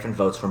to siphon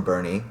votes from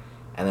Bernie,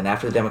 and then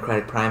after the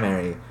Democratic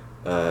primary,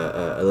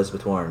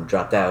 Elizabeth Warren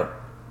dropped out,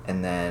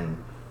 and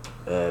then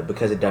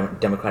because the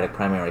Democratic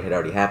primary had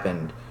already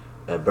happened,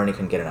 Bernie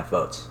couldn't get enough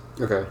votes.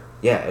 Okay.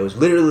 Yeah, it was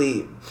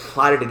literally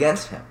plotted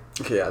against him.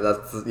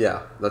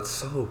 That's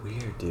so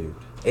weird, dude.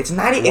 It's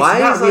not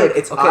weird.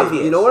 It's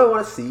obvious. You know what I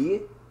want to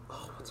see?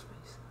 Oh, what's her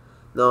face?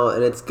 No,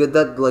 and it's good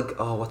that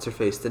what's her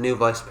face? The new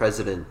vice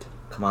president,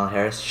 Kamala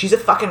Harris. She's a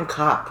fucking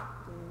cop.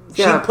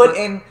 Yeah, she put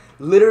in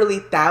literally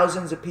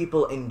thousands of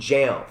people in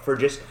jail for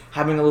just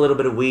having a little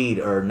bit of weed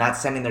or not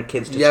sending their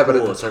kids to school. Yeah, but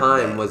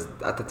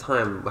at the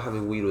time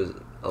having weed was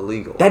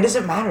illegal. That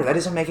doesn't matter. That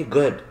doesn't make it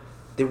good.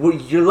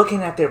 You're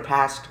looking at their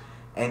past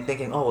and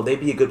thinking, oh, they'd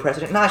be a good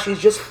president. Nah, she's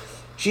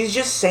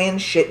just saying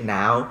shit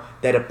now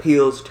that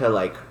appeals to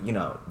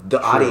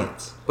the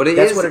audience. But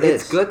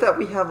it's good that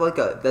we have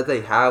that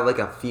they have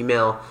a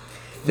female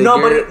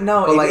figure.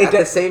 But at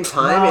the same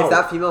time, if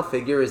that female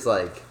figure is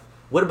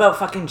what about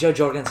fucking Jo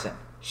Jorgensen?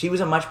 She was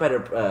a much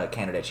better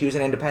candidate. She was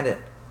an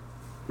independent.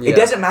 Yeah. It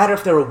doesn't matter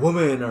if they're a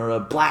woman or a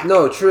black.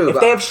 No, true. If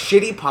they have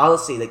shitty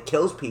policy that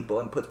kills people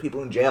and puts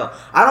people in jail,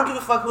 I don't give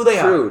a fuck who they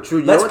are.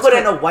 True. Let's put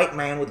in a white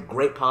man with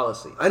great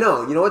policy. I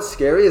know. You know what's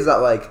scary is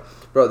that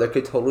bro, there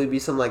could totally be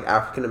some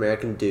African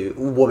American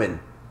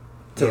woman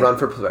to run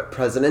for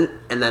president,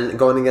 and then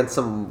going against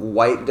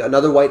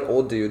another white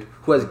old dude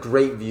who has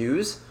great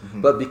views,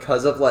 but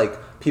because of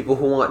people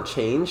who want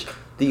change,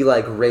 the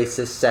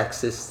racist,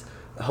 sexist,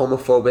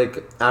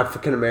 homophobic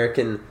African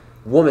American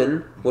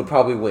woman would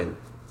probably win.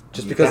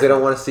 Just because they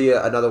don't want to see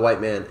another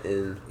white man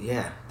in...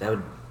 Yeah,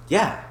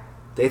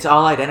 it's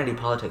all identity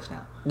politics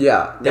now.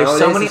 Yeah. There's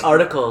so many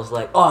articles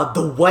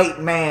the white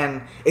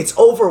man, it's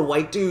over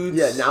white dudes.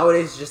 Yeah,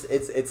 nowadays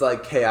it's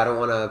hey, I don't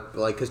want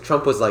to... because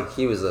Trump was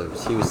he was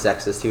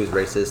sexist, he was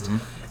racist,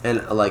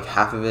 and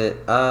half of it,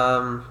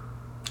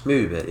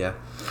 maybe a bit, yeah.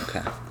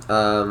 Okay.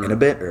 In a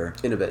bit, or?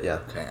 In a bit, yeah.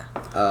 Okay.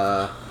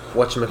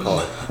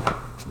 Whatchamacallit?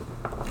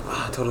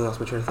 I totally lost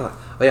my train of thought.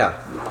 Oh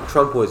yeah,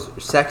 Trump was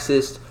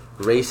sexist,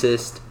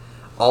 racist,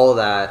 all of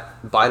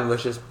that. Biden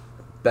was just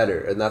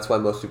better, and that's why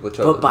most people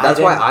chose him. That's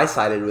why I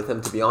sided with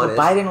him, to be honest.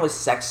 But Biden was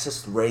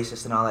sexist,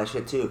 racist, and all that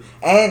shit too.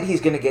 And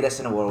he's gonna get us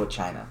in a war with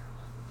China.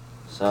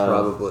 So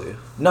probably.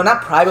 No,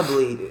 not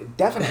probably.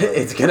 Definitely.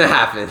 It's gonna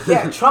happen.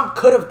 Yeah, Trump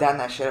could have done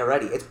that shit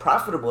already. It's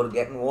profitable to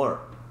get in war.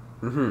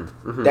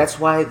 That's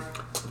why.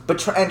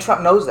 And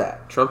Trump knows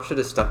that. Trump should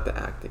have stuck to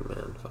acting,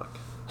 man. Fuck.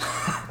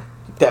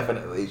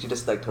 Definitely. He should have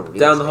stuck to real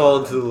down the hall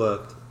and to the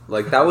left.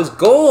 That was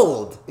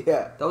gold.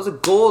 Yeah. That was a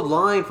gold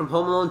line from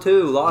Home Alone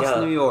 2, Lost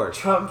in New York.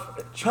 Trump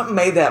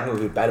made that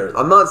movie better.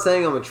 I'm not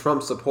saying I'm a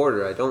Trump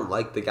supporter. I don't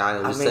like the guy.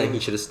 I'm just saying he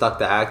should have stuck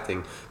to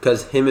acting.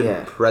 Because him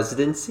in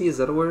presidency, is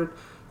that a word?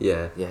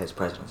 Yeah. Yeah, his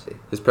presidency.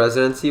 His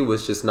presidency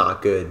was just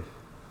not good.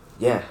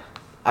 Yeah.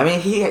 I mean,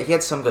 he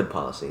had some good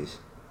policies.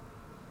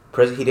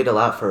 He did a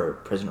lot for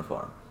prison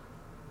reform.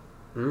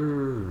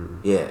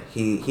 Yeah,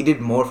 he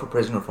did more for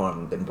prison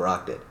reform than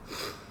Barack did.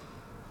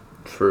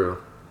 True.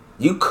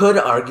 You could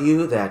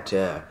argue that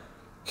this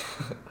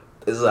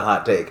is a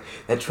hot take,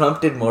 that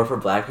Trump did more for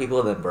black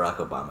people than Barack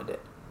Obama did.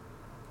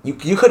 You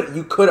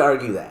could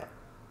argue that.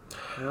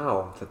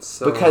 How? That's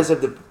so... Because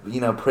of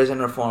the prison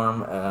reform.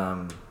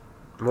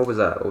 What was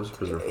that? What was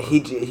prison reform?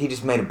 He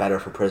just made it better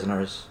for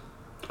prisoners.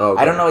 Oh.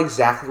 Okay. I don't know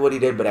exactly what he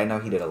did, but I know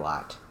he did a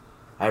lot.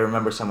 I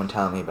remember someone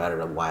telling me about it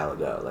a while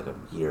ago,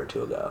 a year or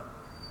two ago,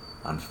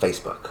 on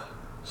Facebook.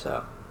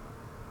 So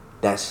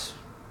that's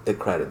the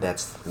credit.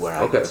 That's where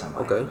I get some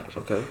of my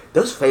information. Okay.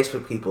 Those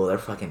Facebook people, they're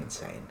fucking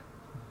insane.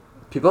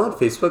 People on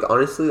Facebook,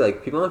 honestly,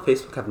 people on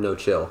Facebook have no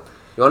chill.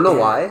 You wanna know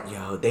why?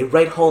 Yo, they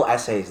write whole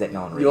essays that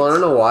no one reads. You wanna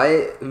know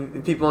why?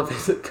 People on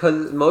Facebook,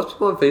 because most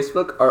people on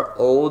Facebook are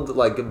old,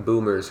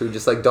 boomers who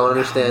just don't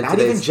understand. Not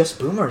even just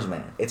boomers,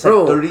 man. It's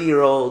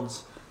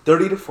 30-year-olds,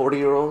 30 to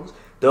 40-year-olds.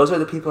 Those are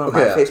the people on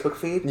my Facebook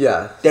feed.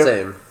 Yeah, they're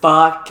same.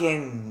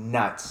 Fucking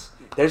nuts.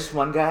 There's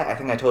one guy, I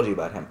think I told you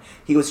about him.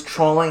 He was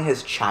trolling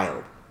his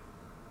child.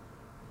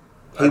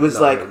 He was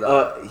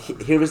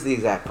here was the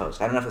exact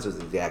post. I don't know if this was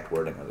the exact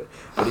wording of it.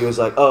 But he was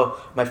like,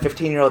 oh, my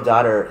 15-year-old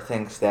daughter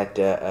thinks that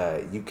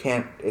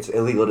it's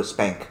illegal to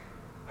spank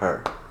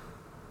her.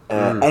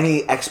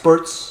 Any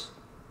experts?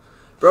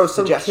 Bro,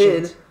 some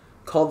kid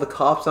called the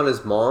cops on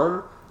his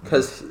mom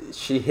because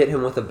she hit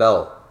him with a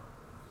belt.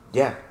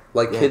 Yeah.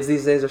 Kids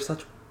these days are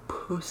such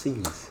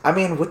pussies. I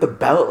mean, with the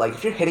belt,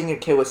 if you're hitting your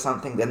kid with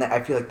something, then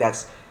I feel like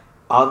that's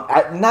not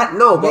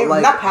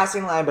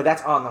passing line, but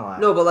that's on the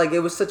line. No, but it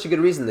was such a good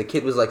reason. The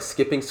kid was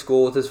skipping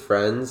school with his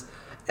friends,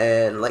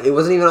 and it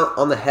wasn't even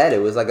on the head. It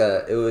was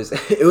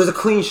it was a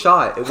clean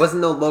shot. It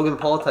wasn't no Logan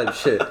Paul type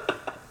shit.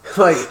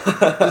 like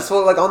just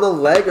like on the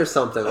leg or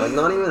something, like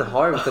not even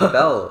hard with the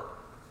belt.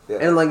 Yeah.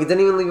 And like it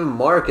didn't even leave a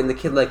mark, and the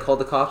kid like called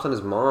the cops on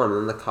his mom,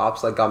 and then the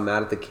cops like got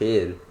mad at the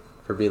kid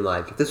for being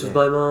like, if this was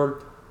my mom,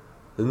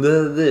 then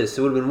this,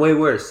 it would have been way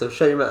worse. So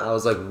shut your mouth. I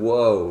was like,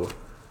 whoa,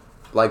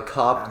 like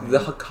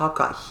the cop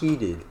got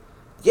heated.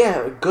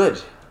 Yeah,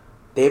 good.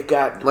 They've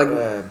got like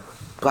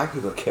black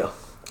people to kill.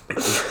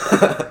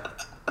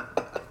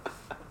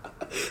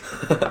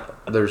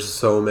 There's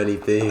so many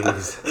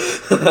things.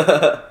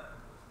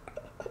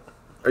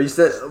 Are you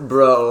said,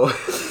 bro?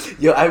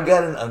 Yo, I've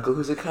got an uncle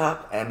who's a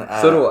cop, and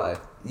so do I.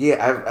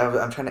 Yeah,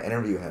 I'm trying to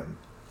interview him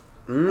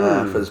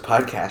for this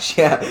podcast.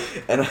 Yeah,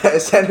 and I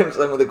sent him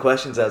some of the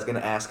questions I was gonna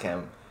ask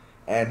him,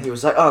 and he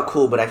was like, "Oh,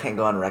 cool, but I can't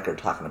go on record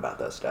talking about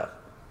that stuff."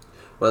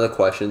 One of the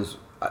questions,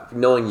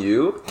 knowing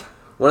you,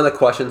 one of the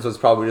questions was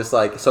probably just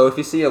like, so if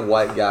you see a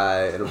white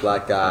guy and a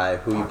black guy,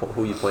 who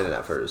you pointing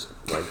at first?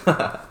 Like.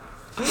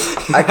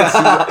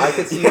 I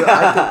could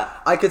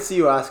see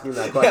you asking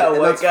that question. Yeah, a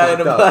white guy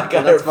and a black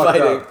guy are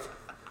fighting.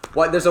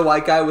 What? There's a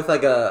white guy with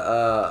like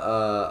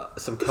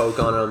some coke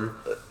on him,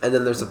 and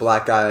then there's a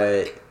black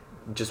guy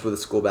just with a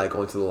school bag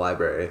going to the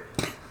library.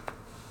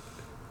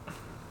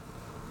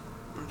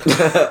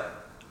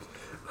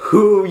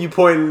 Who you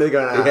pointing the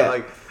gun at? Yeah.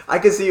 Like I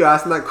could see you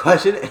asking that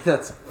question, and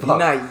that's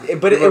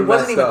but it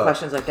wasn't even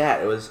questions like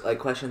that. It was like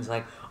questions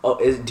like, "Oh,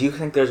 do you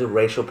think there's a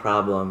racial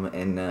problem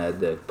in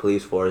the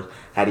police force?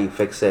 How do you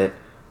fix it?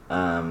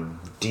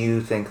 Do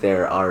you think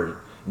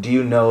do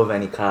you know of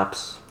any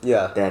cops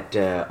that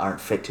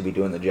aren't fit to be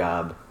doing the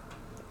job?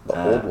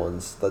 The old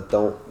ones that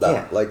don't.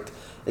 Like,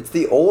 it's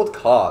the old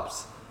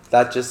cops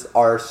that just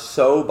are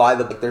so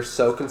they're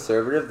so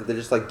conservative that they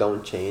just like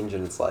don't change,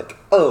 and it's like,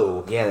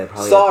 oh, yeah, they're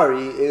probably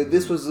sorry,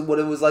 this was what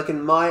it was like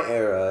in my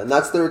era, and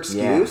that's their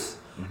excuse,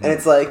 and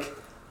it's like,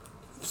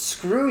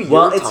 screw you.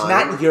 Well, it's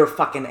not your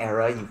fucking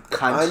era, you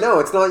cunt. I know,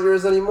 it's not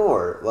yours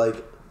anymore.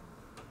 Like,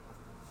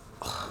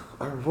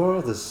 our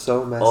world is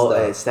so messed up.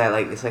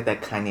 It's like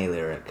that Kanye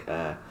lyric.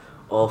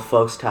 Old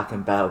folks talking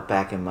about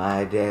back in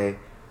my day,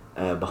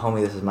 but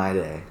homie, this is my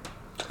day.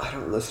 I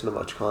don't listen to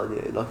much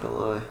Kanye, not gonna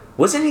lie.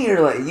 Wasn't he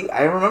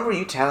I remember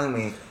you telling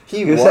me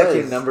he was like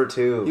your number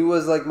 2. He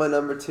was like my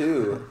number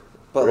 2.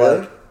 But really?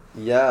 Like,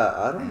 yeah,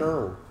 I don't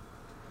know.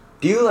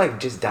 Do you like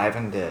just dive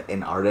into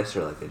an artist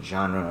or like a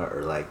genre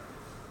or like,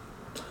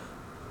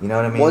 you know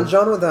what I mean? One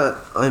genre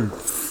that I'm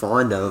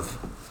fond of,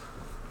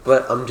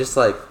 but I'm just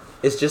like,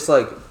 it's just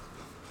like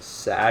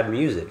sad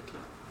music.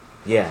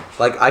 Yeah.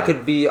 Like I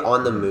could be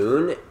on the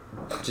moon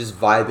just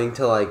vibing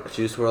to like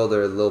Juice WRLD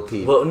or Lil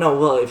Peep.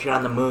 Well, if you're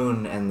on the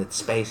moon and it's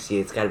space,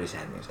 it's gotta be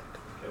sad music.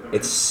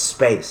 It's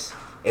space.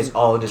 It's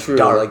all just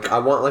dark. Like I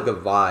want like a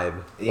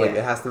vibe. Yeah. Like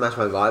it has to match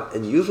my vibe.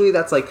 And usually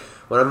that's like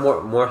when I'm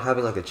more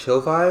having like a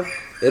chill vibe,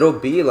 it'll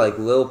be like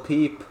Lil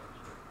Peep.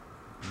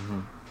 Mm-hmm.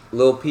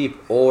 Lil Peep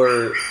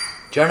or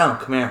Journal,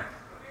 come here.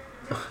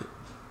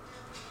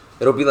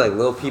 It'll be like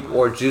Lil Peep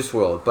or Juice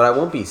WRLD, but I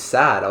won't be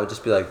sad. I'll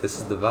just be like, this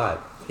is the vibe.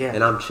 Yeah.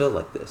 And I'm chill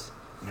like this.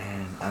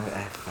 Man, I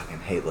fucking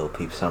hate Lil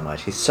Peep so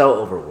much. He's so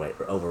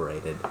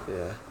overrated.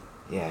 Yeah.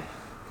 Yeah.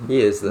 He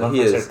is. He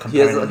always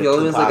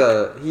like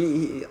a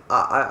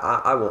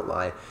I won't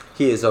lie.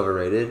 He is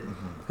overrated.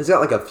 Mm-hmm. He's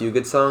got like a few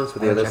good songs,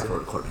 but the others. For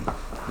recording.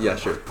 Yeah,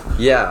 sure.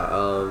 Yeah.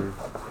 You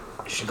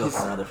should go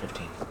for another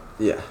 15.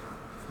 Yeah.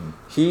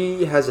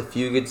 He has a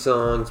few good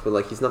songs, but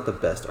like he's not the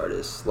best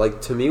artist.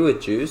 Like to me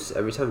with Juice,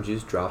 every time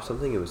Juice dropped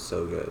something, it was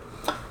so good.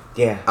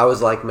 Yeah. I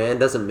was like, man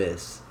doesn't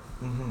miss.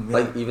 Mm-hmm, yeah.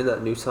 Like even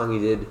that new song he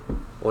did,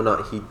 well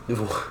not he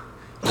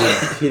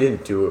he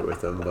didn't do it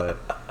with him, but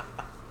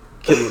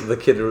the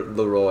kid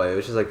Leroy, it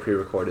was just like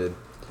pre-recorded.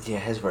 Yeah,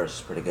 his verse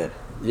is pretty good.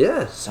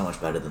 Yeah. So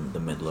much better than the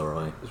mid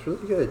Leroy. It's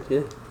really good,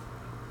 yeah.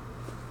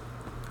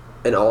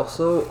 And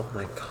also, oh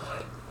my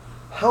god,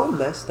 how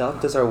messed up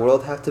does our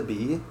world have to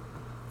be?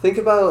 Think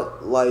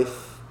about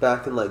life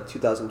back in like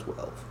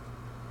 2012.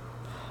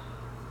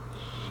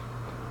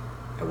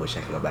 I wish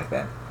I could go back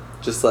then.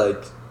 Just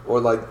like, or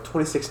like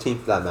 2016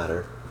 for that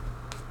matter.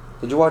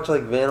 Did you watch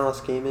like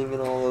Vanoss Gaming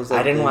and all those?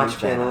 Like, I didn't watch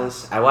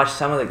channels? Vanoss. I watched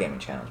some of the gaming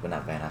channels, but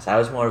not Vanoss. I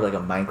was more of like a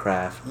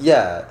Minecraft.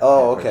 Yeah.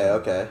 Oh,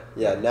 okay.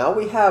 Yeah. Now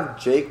we have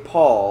Jake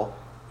Paul.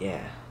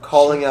 Yeah.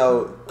 Calling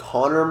out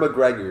Conor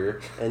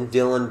McGregor and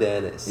Dylan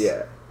Dennis.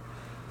 Yeah.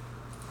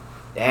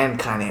 And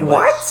Kanye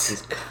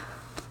West. What?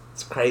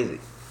 It's crazy.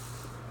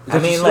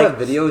 Did you see that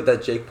video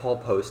that Jake Paul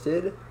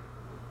posted?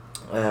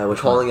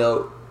 Calling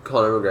out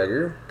Conor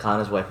McGregor?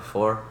 Conor's wife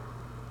before.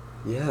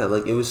 Yeah,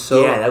 like it was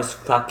so. Yeah, that was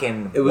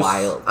fucking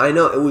wild. I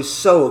know, it was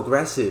so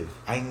aggressive.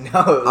 I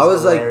know. I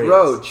was hilarious. Like,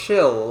 bro,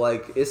 chill.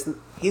 Like it's.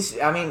 He's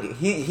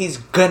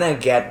gonna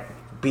get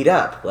beat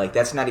up. Like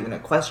that's not even a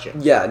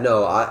question. Yeah,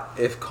 no.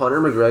 If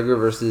Conor McGregor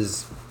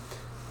versus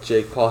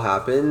Jake Paul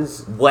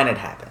happens, when it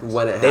happens,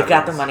 they've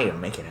got the money to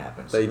make it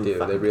happen. They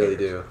do. They really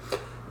do.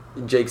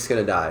 Jake's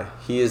gonna die.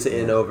 He is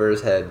in over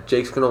his head.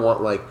 Jake's gonna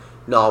want I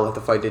want the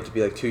fight date to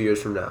be like 2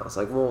 years from now. It's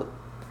like, well,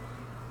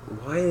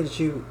 why did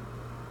you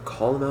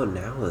call him out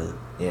now then?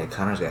 Yeah,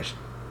 Conor's got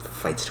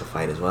fights to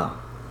fight as well.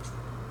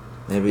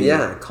 Maybe.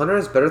 Yeah, Conor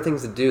has better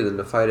things to do than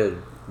to fight a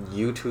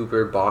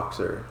YouTuber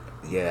boxer.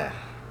 Yeah.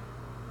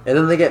 And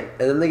then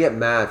they get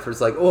mad for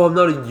it's like, oh, I'm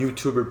not a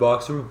YouTuber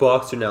boxer, I'm a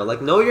boxer now.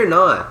 Like, no, you're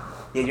not.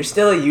 Yeah, you're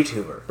still a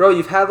YouTuber, bro.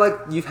 You've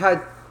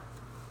had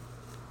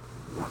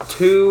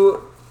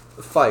 2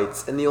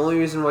 fights, and the only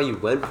reason why you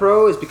went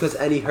pro is because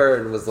Eddie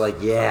Hearn was like,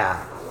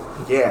 yeah,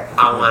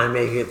 I want to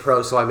make it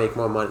pro so I make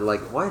more money.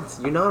 Like, what?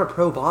 You're not a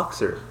pro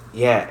boxer.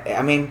 Yeah,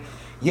 I mean,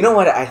 you know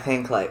what I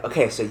think? Like,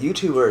 okay, so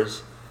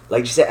YouTubers,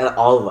 like you said,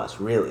 all of us,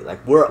 really,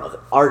 like, we're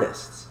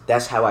artists.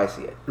 That's how I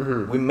see it.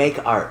 Mm-hmm. We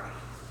make art,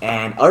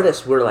 and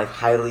artists, we're like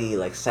highly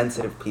like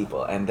sensitive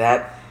people, and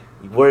that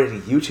word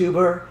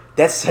YouTuber,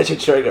 that's such a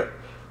trigger.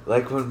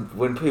 Like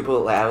when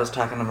people, like, I was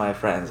talking to my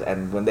friends,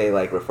 and when they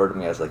like refer to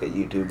me as like a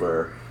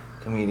YouTuber,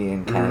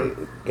 comedian kind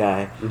of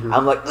guy,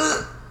 I'm like,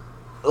 ugh!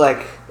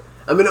 Like,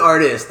 I'm an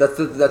artist. That's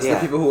the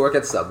people who work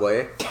at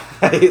Subway.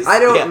 I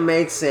don't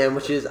make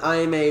sandwiches.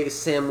 I'm a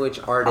sandwich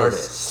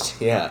artist.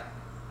 Yeah.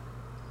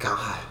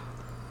 God.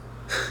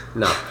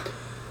 No.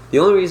 The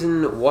only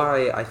reason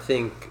why I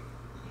think,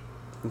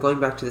 going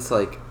back to this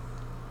like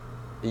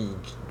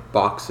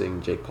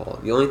boxing Jake Paul,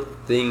 the only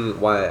thing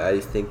why I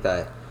think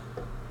that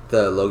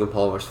the Logan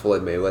Paul versus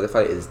Floyd Mayweather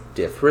fight is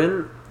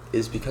different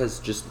is because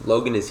just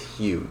Logan is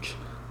huge.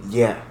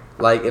 Yeah.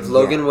 Like, if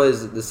Logan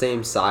was the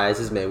same size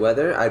as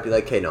Mayweather, I'd be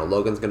like, okay, no,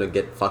 Logan's gonna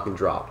get fucking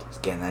dropped. He's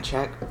getting that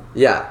check?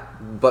 Yeah,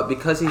 but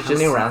because he's How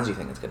many rounds do you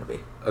think it's gonna be?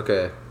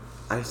 Okay,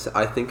 I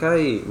think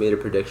I made a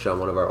prediction on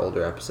one of our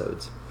older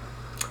episodes.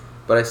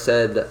 But I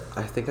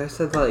think I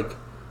said, like...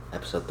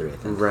 Episode 3, I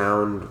think.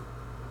 Round...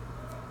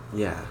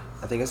 Yeah,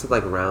 I think I said,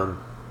 like, round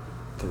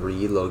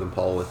 3, Logan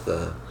Paul with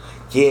the...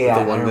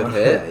 Yeah, the one good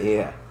hit. That,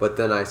 yeah. But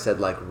then I said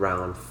like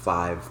round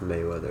 5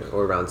 Mayweather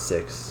or round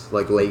 6,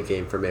 like late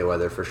game for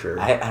Mayweather for sure.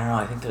 I don't know.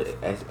 I think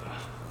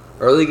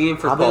early game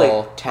for probably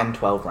Paul. Like 10,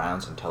 12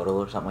 rounds in total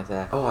or something like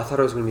that. Oh, I thought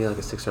it was gonna be like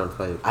a 6-round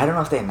fight. I don't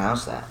know if they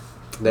announced that.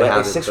 They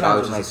haven't. 6 but I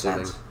rounds was makes just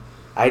assuming. sense.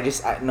 I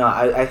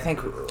think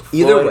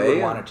Either Floyd way,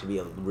 would want it to be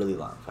a really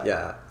long fight.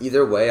 Yeah.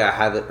 Either way, I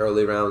have it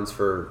early rounds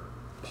for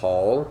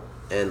Paul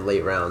and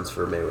late rounds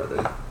for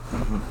Mayweather.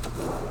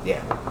 Mm-hmm.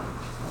 Yeah.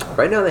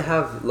 Right now they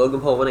have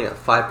Logan Paul winning at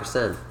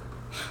 5%.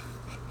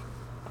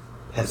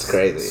 That's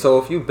crazy. So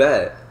if you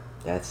bet,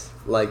 that's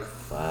like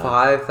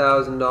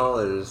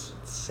 $5,000,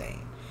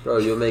 insane, bro,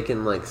 you're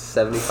making like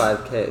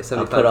 75K.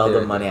 I'll put all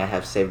the money I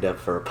have saved up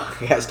for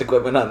podcast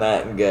equipment on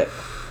that and get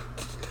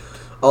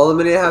all the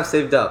money I have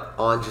saved up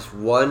on just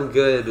one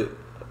good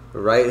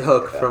right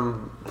hook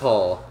from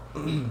Paul.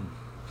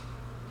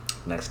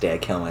 Next day I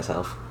kill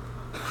myself.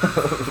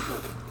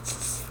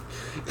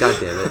 God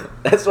damn it!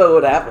 That's what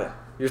would happen.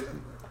 You're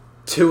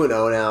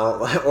 2-0 now,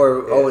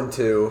 or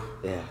 0-2.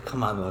 Yeah,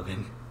 come on,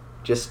 Logan.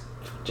 Just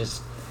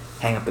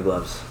hang up the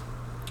gloves.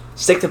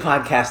 Stick to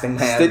podcasting,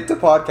 man. Stick to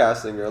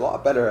podcasting. You're a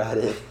lot better at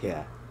it.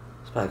 Yeah,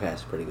 this podcast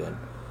is pretty good.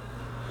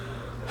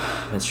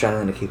 I've been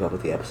struggling to keep up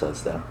with the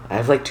episodes, though. I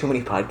have like too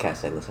many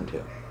podcasts I listen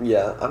to.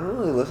 Yeah, I don't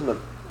really listen to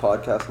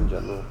podcasts in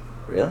general.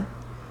 Really?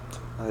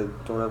 I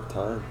don't have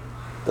time.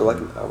 They're like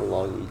an hour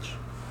long each.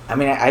 I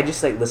mean, I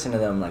just like listen to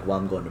them like while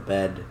I'm going to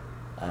bed,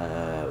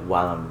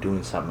 while I'm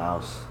doing something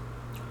else.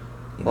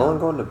 While I'm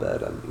going to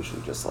bed, I'm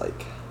usually just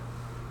like...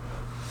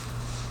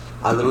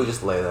 I literally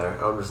just lay there.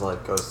 I'm just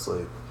like, go to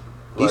sleep.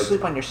 Do you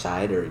sleep on your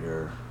side or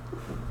your...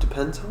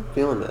 Depends how I'm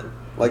feeling, man.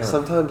 Like,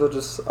 sometimes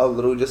I'll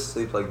literally just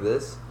sleep like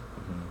this.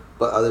 Mm-hmm.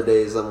 But other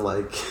days I'm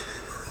like...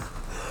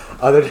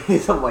 other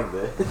days I'm like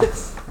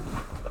this.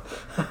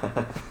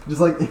 Just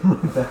like in my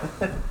bed.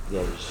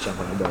 Yeah, you just jump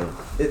on your bed.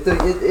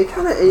 It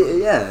kind of...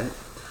 Yeah.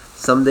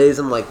 Some days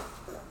I'm like...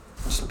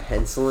 just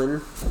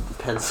penciling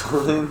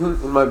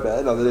in my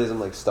bed. Other days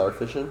I'm like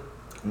starfishing.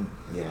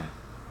 Yeah.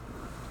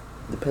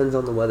 Depends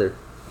on the weather.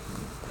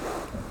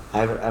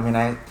 I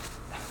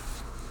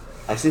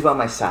sleep on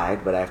my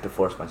side, but I have to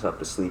force myself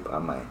to sleep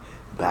on my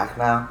back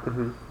now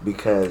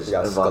because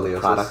of all the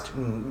product.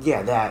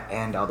 Yeah, that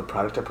and all the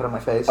product I put on my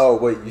face. Oh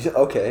wait,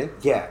 okay.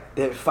 Yeah,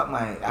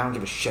 I don't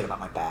give a shit about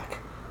my back.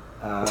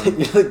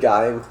 You're the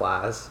guy in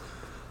class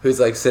who's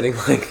like sitting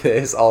like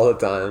this all the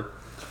time.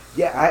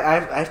 Yeah,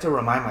 I have to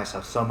remind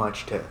myself so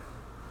much to,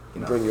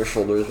 bring your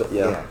shoulders.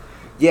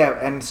 Yeah,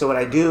 and so what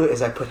I do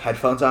is I put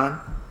headphones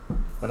on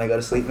when I go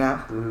to sleep now.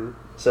 Mm-hmm.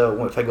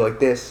 So if I go like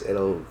this,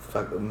 it'll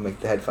make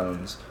the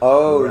headphones.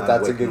 Oh,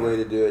 that's a good way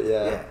to do it.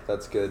 Yeah,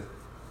 that's good.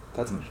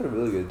 That's actually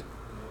really good.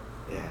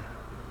 Yeah.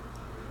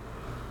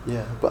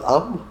 Yeah, but I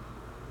don't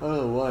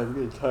know why I'm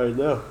getting tired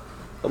now.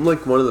 I'm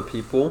like one of the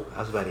people. I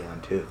was about to yawn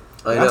too.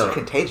 I know. That's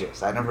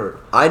contagious. I never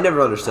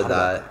understood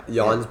that.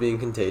 Yawns being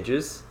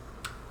contagious.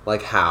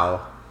 Like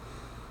how?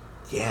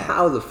 Yeah.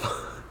 How the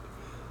fuck?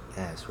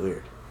 Yeah, it's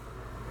weird.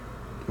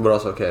 But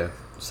also, okay.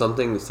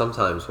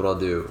 Sometimes what I'll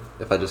do,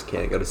 if I just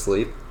can't go to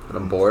sleep and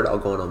I'm bored, I'll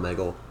go on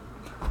Omegle.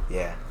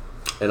 Yeah.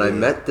 And I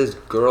met this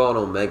girl on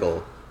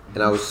Omegle,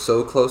 and I was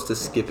so close to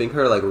skipping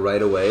her, like,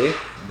 right away,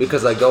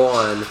 because I go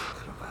on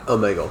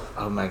Omegle.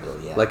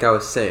 Omegle, yeah. Like I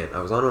was saying,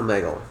 I was on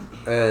Omegle.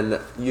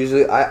 And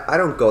usually, I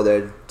don't go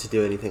there to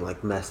do anything,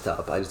 like, messed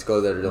up. I just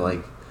go there to,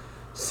 like,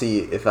 see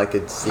if I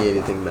could see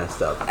anything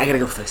messed up. I gotta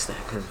go fix that,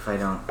 because if I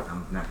don't,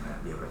 I'm not gonna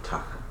be able to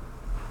talk.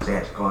 So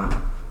yeah, go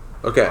on.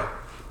 Okay,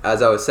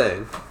 as I was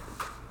saying,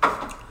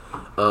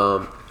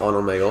 on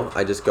Omegle,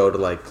 I just go to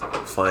like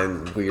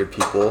find weird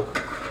people,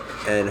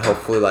 and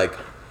hopefully like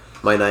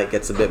my night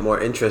gets a bit more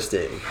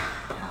interesting.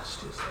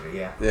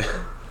 Yeah. Yeah.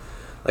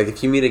 Like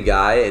if you meet a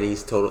guy and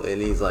he's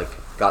like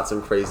got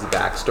some crazy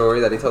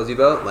backstory that he tells you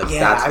about, like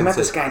that's I met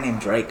this guy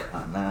named Drake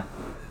on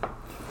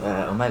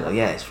Omegle.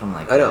 Yeah, he's from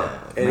like I know.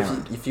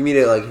 And if you meet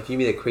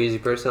a crazy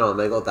person on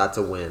Omegle, that's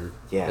a win.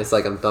 Yeah. It's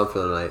like I'm done for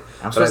the night.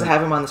 I'm supposed to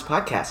have him on this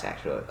podcast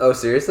actually. Oh,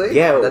 seriously?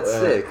 Yeah, that's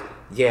sick.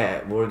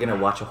 Yeah, we're gonna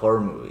watch a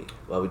horror movie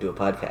while we do a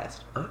podcast.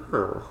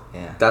 Oh.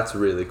 Yeah. That's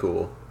really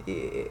cool.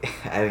 Yeah,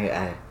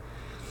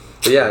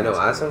 But yeah, no,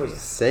 as I was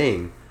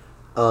saying,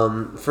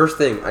 first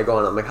thing I go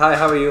on, I'm like, hi,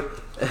 how are you?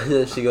 And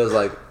then she goes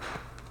like,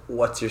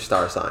 what's your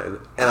star sign?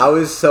 And I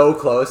was so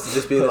close to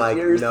just being like,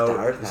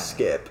 no,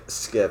 skip.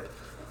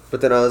 But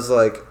then I was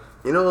like,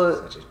 you know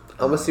what?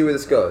 I'm gonna see where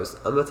this goes.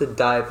 I'm about to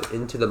dive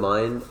into the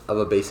mind of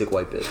a basic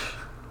white bitch,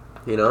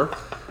 you know?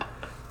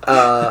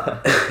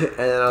 And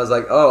then I was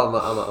like,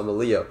 oh, I'm a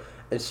Leo.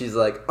 And she's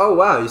like, oh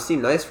wow, you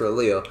seem nice for a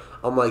Leo.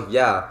 I'm like,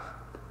 yeah.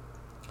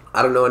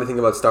 I don't know anything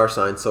about star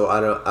signs, so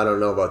I don't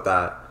know about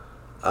that.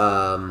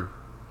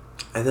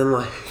 And then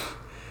like,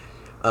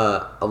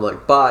 I'm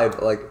like, bye,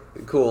 but like,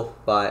 cool,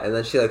 bye. And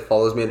then she like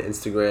follows me on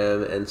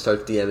Instagram and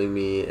starts DMing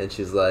me, and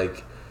she's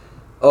like,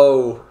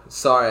 oh,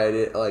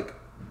 sorry, I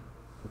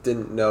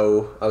didn't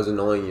know I was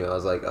annoying you. I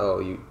was like, oh,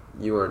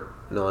 you weren't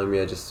annoying me.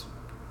 I just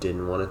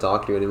didn't want to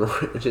talk to you anymore.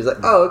 And she's like,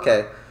 oh,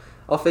 okay,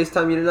 I'll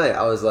FaceTime you tonight.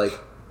 I was like,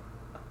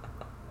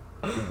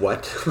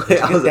 what? Where'd you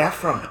get that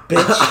from,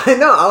 bitch? I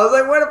know. I was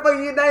like, where the fuck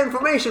you get that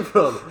information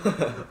from?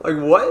 Like,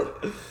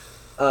 what?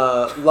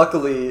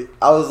 Luckily,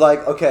 I was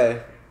like,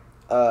 okay,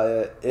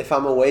 if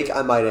I'm awake,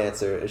 I might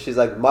answer. And she's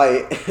like,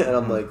 might. And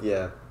I'm like,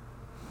 yeah.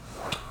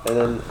 And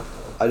then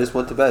I just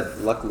went to bed.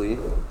 Luckily,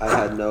 I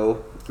had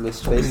no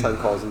missed FaceTime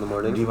calls in the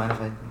morning. Do you mind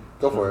if I...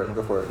 Go for it.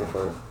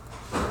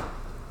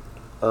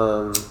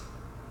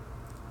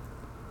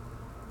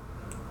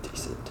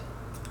 Decent.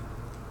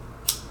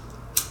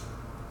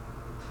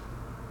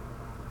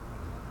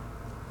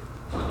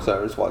 Sorry,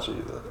 I'm just watching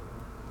you do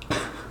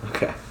that.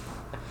 Okay.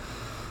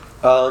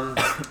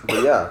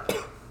 But yeah.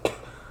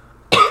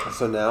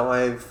 So now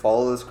I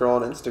follow this girl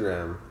on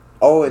Instagram.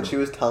 Oh, and she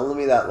was telling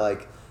me that,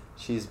 like,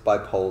 she's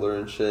bipolar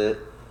and shit.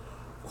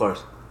 Of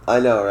course. I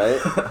know, right?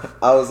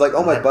 I was like,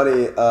 oh, my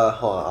buddy,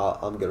 hold on,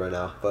 I'm good right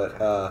now. But,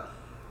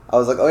 I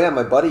was like, oh yeah,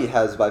 my buddy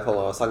has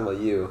bipolar. I was talking about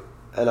you.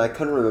 And I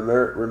couldn't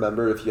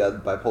remember if you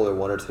had bipolar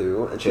 1 or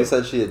 2. And she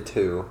said she had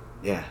 2.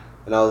 Yeah.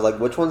 And I was like,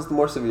 which one's the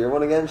more severe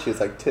one again? She was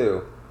like,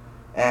 2.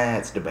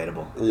 It's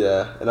debatable.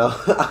 Yeah. And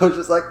I was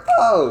just like,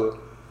 oh.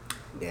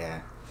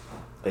 Yeah.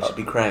 They should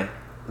be cray.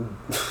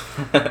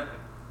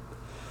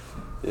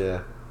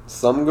 Yeah.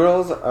 Some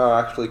girls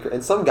are actually...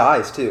 And some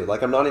guys, too.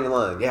 Like, I'm not even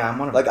lying. Yeah, I'm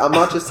one of them. Like, I'm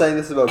not just saying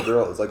this about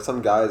girls. Like,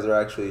 some guys are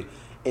actually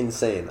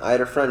insane. I had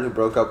a friend who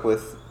broke up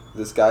with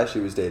this guy she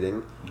was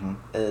dating. Mm-hmm.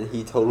 And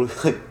he totally,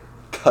 like,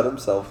 cut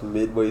himself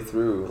midway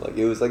through. Like,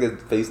 it was like a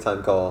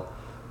FaceTime call.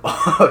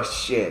 Oh,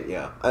 shit,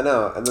 yeah. I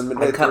know. And then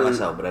midway I cut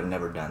myself, but I've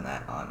never done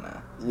that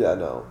on... yeah,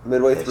 no.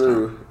 Midway FaceTime.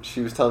 Through, she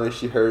was telling me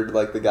she heard,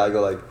 like, the guy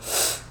go, like...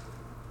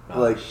 Oh,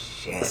 like,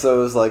 shit. So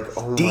it was like,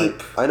 oh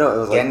deep. I know, it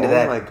was get like,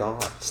 oh my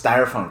god.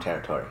 Styrofoam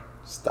territory.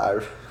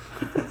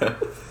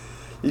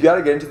 You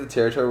gotta get into the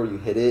territory where you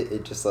hit it,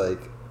 it just like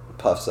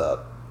puffs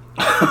up.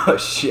 Oh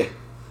shit.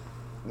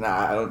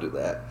 Nah, I don't do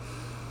that.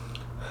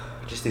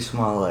 Just these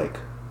small, like,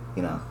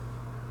 you know,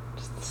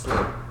 just this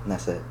little, and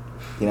that's it.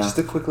 You know? Just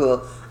a quick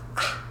little...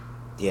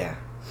 Yeah.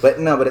 But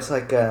no, but it's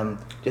like,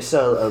 just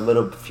a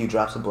little few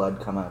drops of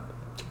blood come up.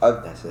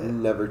 That's it.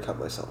 Never cut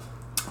myself.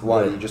 Why?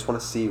 Really? You just want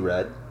to see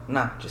red?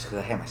 No, just because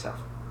I hate myself.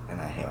 And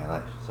I hate my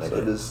life. So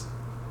it is...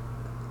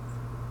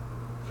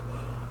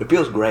 It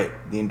feels great.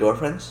 The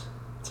endorphins,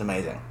 it's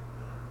amazing.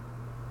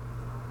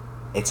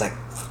 It's like,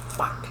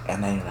 fuck.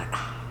 And then you're like,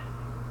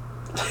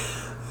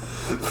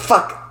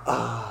 fuck.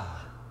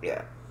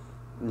 Yeah.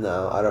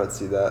 No, I don't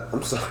see that.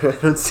 I'm sorry,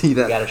 I don't see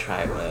that. You gotta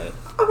try it, man.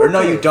 Or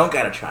no, you don't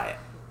gotta try it.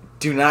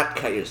 Do not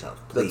cut yourself,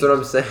 please. That's what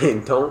I'm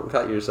saying. Don't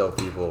cut yourself,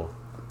 people.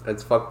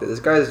 It's fucked.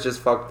 This guy's just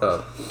fucked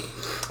up.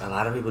 A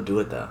lot of people do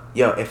it though.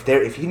 Yo,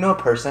 if you know a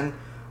person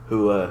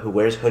who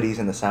wears hoodies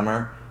in the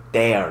summer,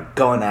 they are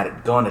going at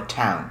it, going to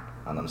town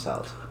on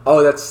themselves.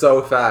 Oh, that's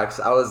so facts.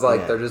 I was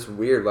like, they're just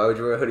weird. Why would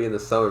you wear a hoodie in the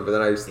summer? But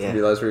then I just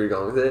realized where you're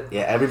going with it.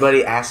 Yeah,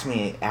 everybody asked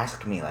me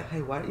like,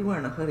 hey, why are you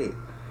wearing a hoodie?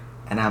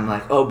 And I'm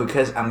like, oh,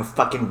 because I'm a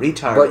fucking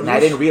retard. But I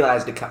didn't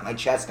realize to cut my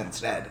chest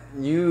instead.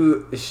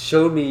 You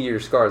showed me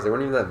your scars. They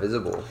weren't even that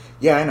visible.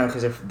 Yeah, I know,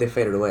 because they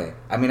faded away.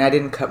 I mean, I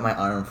didn't cut my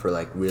arm for,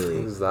 like, really...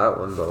 It was that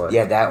one, but like...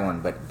 Yeah, that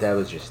one, but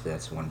that's one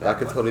bad one. That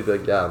could totally be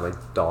like, yeah, my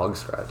dog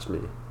scratched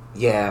me.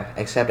 Yeah,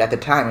 except at the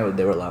time,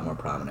 they were a lot more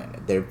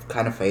prominent. They're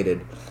kind of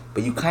faded,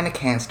 but you kind of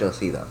can still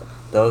see them.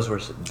 These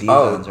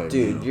ones are...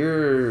 dude,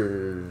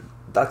 you're...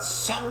 That's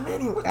so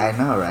many. I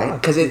know, right?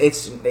 Because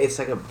it's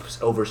like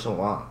over so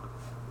long.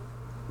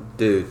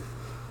 Dude,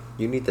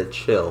 you need to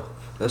chill.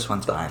 This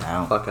one's fine.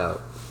 Fuck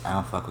out. I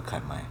don't fuck with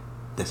cutting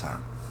this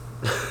arm.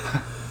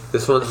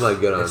 This one's my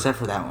good arm. Except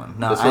for that one.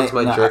 No, this one's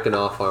my jerking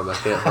off arm. I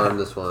can't harm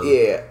this one.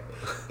 Yeah.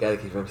 Gotta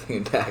keep everything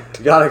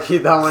intact. Gotta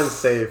keep that one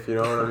safe, you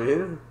know what I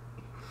mean?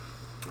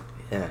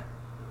 Yeah.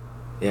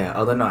 Yeah,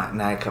 although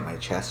now I cut my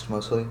chest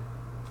mostly.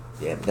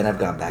 Yeah, but then I've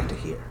gone back to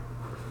here.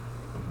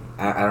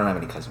 I don't have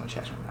any cuts on my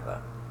chest right now,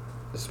 though.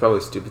 It's probably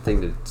a stupid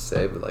thing to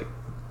say, but, like,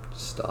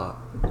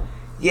 stop.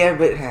 Yeah,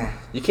 but...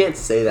 You can't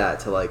say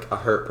that to, like, a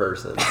hurt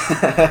person.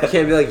 You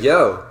can't be like,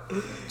 yo,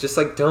 just,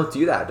 like, don't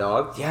do that,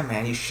 dog. Yeah,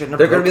 man, you shouldn't have.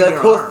 They're gonna be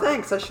like, oh, arm.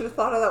 thanks, I should have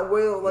thought of that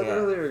way, like,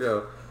 earlier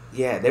ago.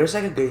 Yeah, there was,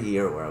 like, a good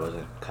year where I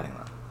wasn't cutting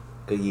them.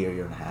 Good year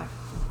and a half.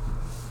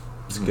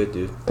 It's good,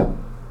 dude.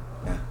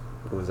 Yeah.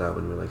 What was that,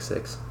 when you were, like,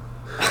 6?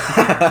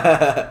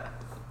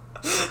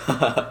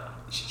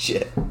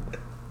 Shit.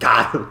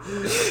 God.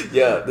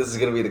 Yeah, this is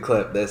gonna be the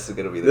clip. This is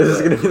gonna be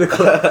the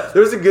clip.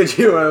 There was a good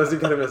year when I was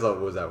kind of myself.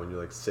 What was that, when you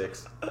were, like,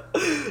 6?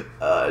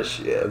 Oh,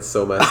 shit. That's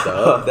so messed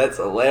up. That's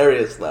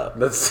hilarious, though.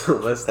 That's so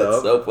messed That's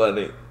up. so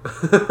funny.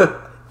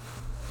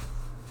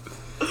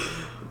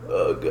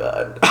 Oh,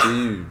 God.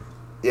 Dude.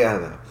 Yeah,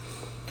 though.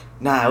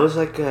 Nah, I was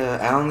like,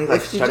 I only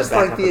like if you started just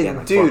back like up the again,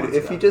 like, dude,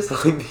 if you just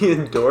like the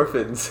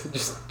endorphins,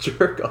 just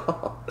jerk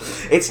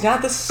off. It's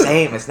not the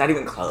same. It's not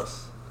even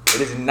close.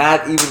 It is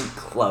not even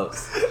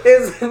close.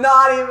 It's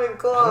not even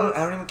close. I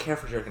don't even care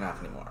for jerking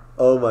off anymore.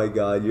 Oh my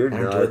god, you're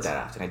I nuts. don't do it that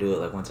often. I do it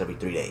like once every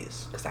 3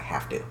 days because I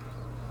have to.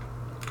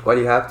 Why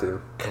do you have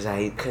to? Because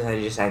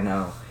I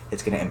know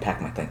it's gonna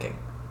impact my thinking.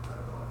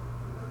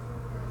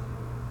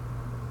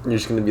 You're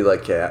just gonna be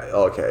like, yeah,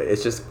 okay.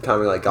 It's just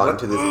kind of like gone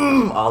into this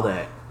all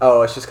day.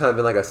 Oh, it's just kind of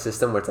been like a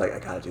system where it's like, I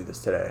gotta do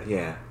this today.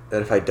 Yeah.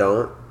 And if I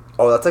don't,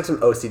 that's like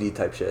some OCD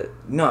type shit.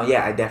 No,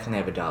 yeah, I definitely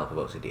have a dollop of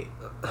OCD.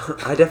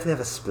 I definitely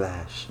have a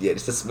splash. Yeah,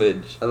 just a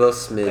smidge. A little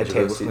smidge. A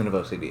tablespoon of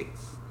OCD.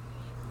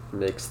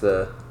 Makes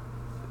the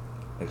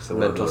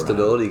mental go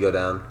stability go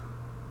down.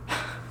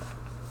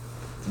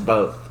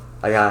 Both.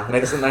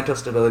 Makes the mental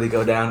stability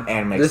go down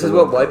and makes. This is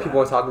what white people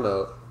are talking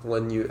about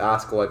when you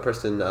ask a white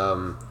person,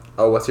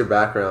 "Oh, what's your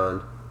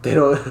background?" They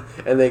don't,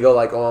 and they go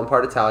like, "Oh, I'm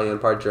part Italian,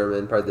 part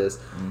German, part this."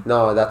 Mm-hmm.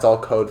 No, that's all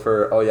code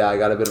for. Oh yeah, I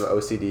got a bit of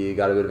OCD,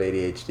 got a bit of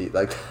ADHD.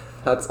 Like,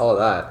 that's all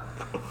that.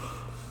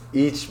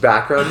 Each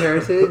background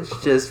heritage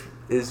is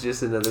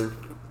just another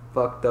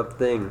fucked up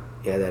thing.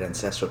 Yeah, that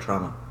ancestral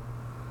trauma.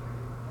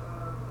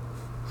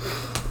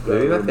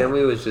 Maybe my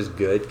family was just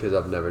good because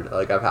I've never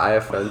I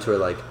have friends who are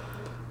like,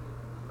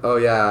 "Oh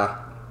yeah,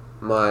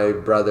 my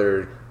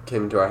brother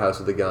came to our house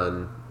with a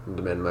gun and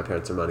demanded my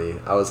parents some money."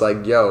 I was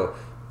like, "Yo,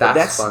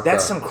 that's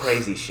some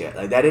crazy shit.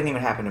 Like that didn't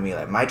even happen to me.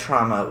 Like my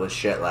trauma was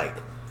shit. Like,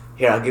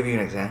 here, I'll give you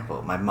an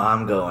example. My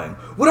mom going,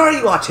 "What are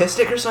you,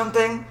 autistic or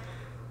something?"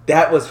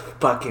 That was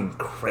fucking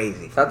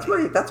crazy. That's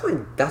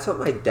what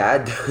my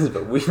dad does.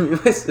 But me and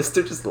my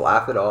sister just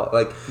laugh it all.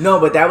 Like,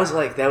 no, but that was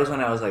when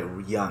I was like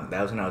young.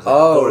 That was when I was like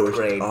 4th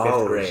grade,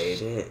 5th grade.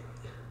 Shit.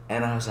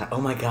 And I was like, oh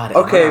my god.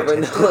 Okay, but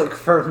no, like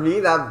for me,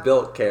 that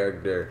built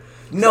character.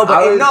 No,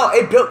 but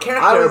it built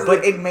character,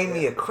 but it made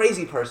me a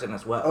crazy person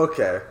as well.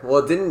 Okay,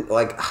 well, it didn't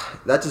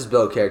that just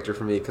built character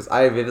for me because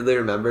I vividly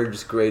remember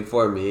just grade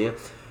 4 me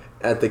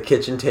at the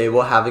kitchen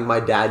table having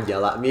my dad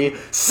yell at me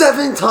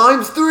 7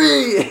 times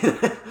 3,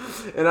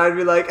 and I'd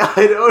be like,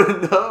 I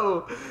don't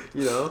know,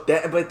 you know.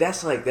 But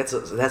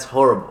that's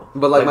horrible.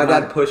 But like my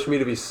dad pushed me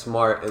to be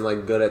smart and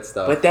like good at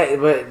stuff. But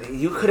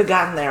you could have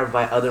gotten there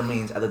by other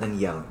means other than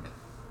yelling.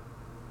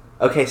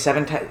 Okay,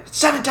 7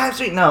 times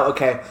 3. No,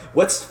 okay.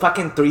 What's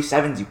fucking 3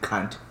 sevens, you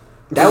cunt?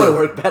 That would have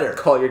worked better.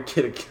 Call your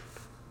kid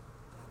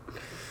a.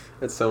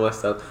 That's so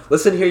messed up.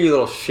 Listen here, you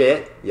little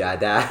shit. Yeah,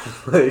 dad.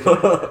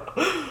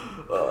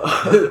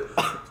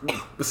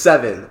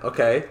 7.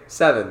 Okay,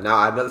 7.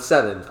 Now another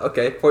 7.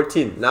 Okay,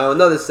 14. Now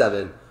another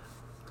 7.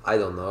 I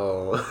don't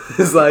know.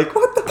 It's like,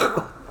 what the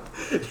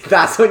fuck?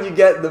 That's when you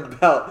get the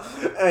belt,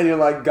 and you're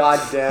like, God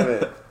damn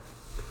it.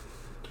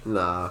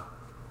 Nah.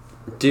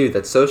 Dude,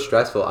 that's so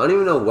stressful. I don't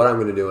even know what I'm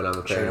gonna do when I'm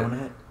a parent. Sure you want to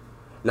hit?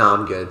 Nah,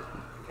 I'm good.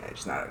 Okay,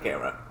 just not on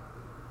camera.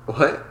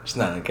 What? Just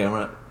not on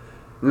camera?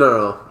 No.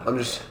 Okay. I'm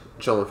just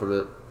chilling from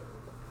it.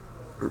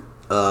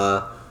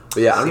 But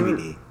yeah, I don't CBD.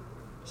 even...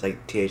 It's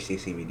like THC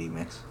CBD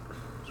mix.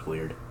 It's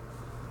weird.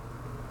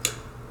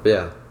 But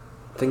yeah,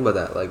 think about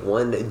that. Like,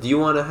 do you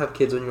want to have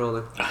kids when you're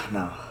older?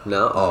 No.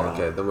 No? Oh,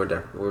 okay. Then we're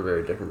different. We're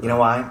very different. You know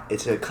why?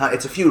 It's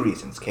a few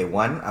reasons. Okay,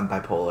 one, I'm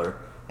bipolar.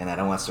 And I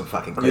don't want some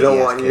fucking crazy You don't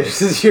want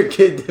your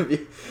kid to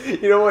be...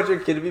 You don't want your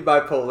kid to be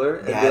bipolar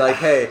and be like,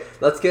 hey,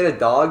 let's get a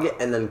dog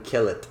and then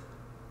kill it.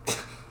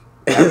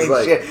 I mean,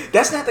 like, shit.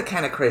 That's not the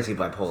kind of crazy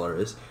bipolar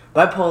is.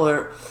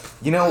 Bipolar,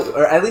 you know,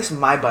 or at least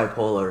my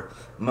bipolar,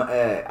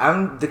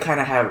 I'm the kind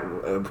of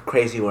have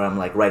crazy where I'm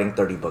like writing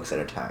 30 books at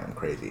a time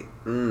crazy.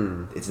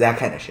 It's that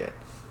kind of shit.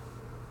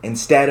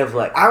 Instead of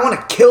like, I want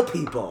to kill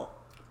people.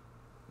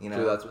 You know,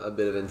 dude, that's a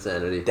bit of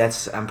insanity.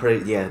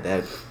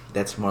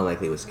 That's more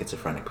likely with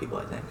schizophrenic people,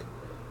 I think.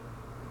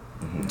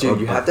 Dude,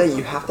 you have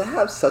to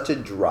have such a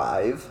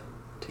drive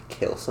to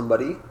kill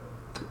somebody.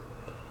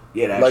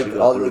 Yeah, to like actually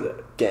go all through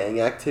the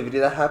gang activity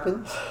that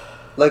happens.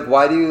 Like,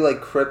 why do like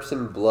Crips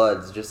and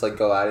Bloods just like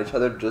go at each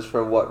other just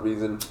for what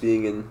reason?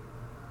 Being in,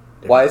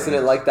 why isn't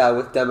it like that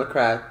with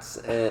Democrats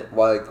and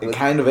why? Like, it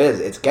kind of is.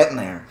 It's getting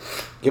there.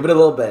 Give it a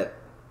little bit.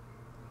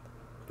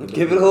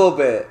 Give it a little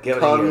bit. Give it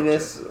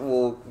Communists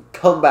will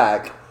come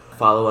back.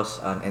 Follow us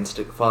on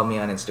Follow me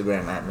on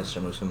Instagram at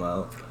Mr.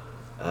 Musamo.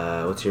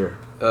 What's your?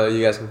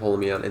 You guys can follow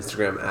me on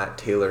Instagram at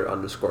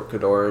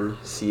Taylor_Cadorin,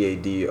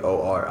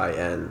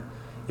 CADORIN.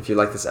 If you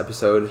like this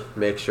episode,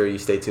 make sure you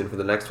stay tuned for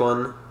the next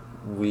one.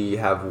 We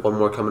have one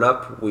more coming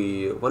up.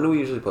 When do we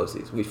usually post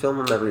these? We film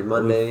them every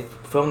Monday.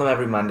 We film them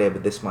every Monday,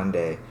 but this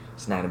Monday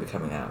it's not gonna be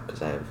coming out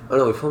because I have. Oh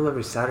no, we film them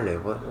every Saturday.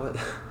 What?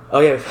 Oh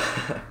yeah,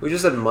 we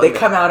just said Monday. They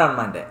come out on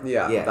Monday.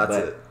 Yeah, that's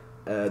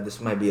it.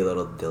 This might be a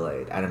little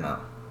delayed. I don't know.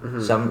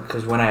 Mm-hmm.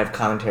 Because when I have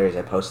commentaries,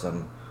 I post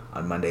them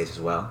on Mondays as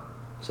well.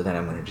 So then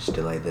I'm gonna just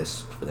delay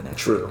this for the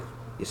next. True.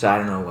 Week. So I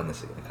don't know when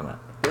this is gonna come out.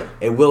 Yeah.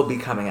 It will be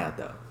coming out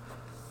though.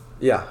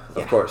 Yeah,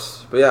 of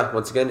course. But yeah,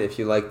 once again, if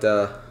you liked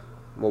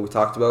what we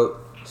talked about,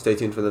 stay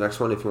tuned for the next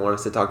one. If you want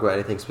us to talk about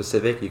anything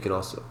specific, you can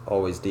also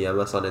always DM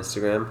us on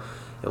Instagram,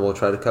 and we'll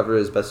try to cover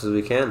it as best as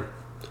we can.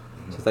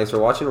 So thanks for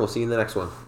watching. We'll see you in the next one.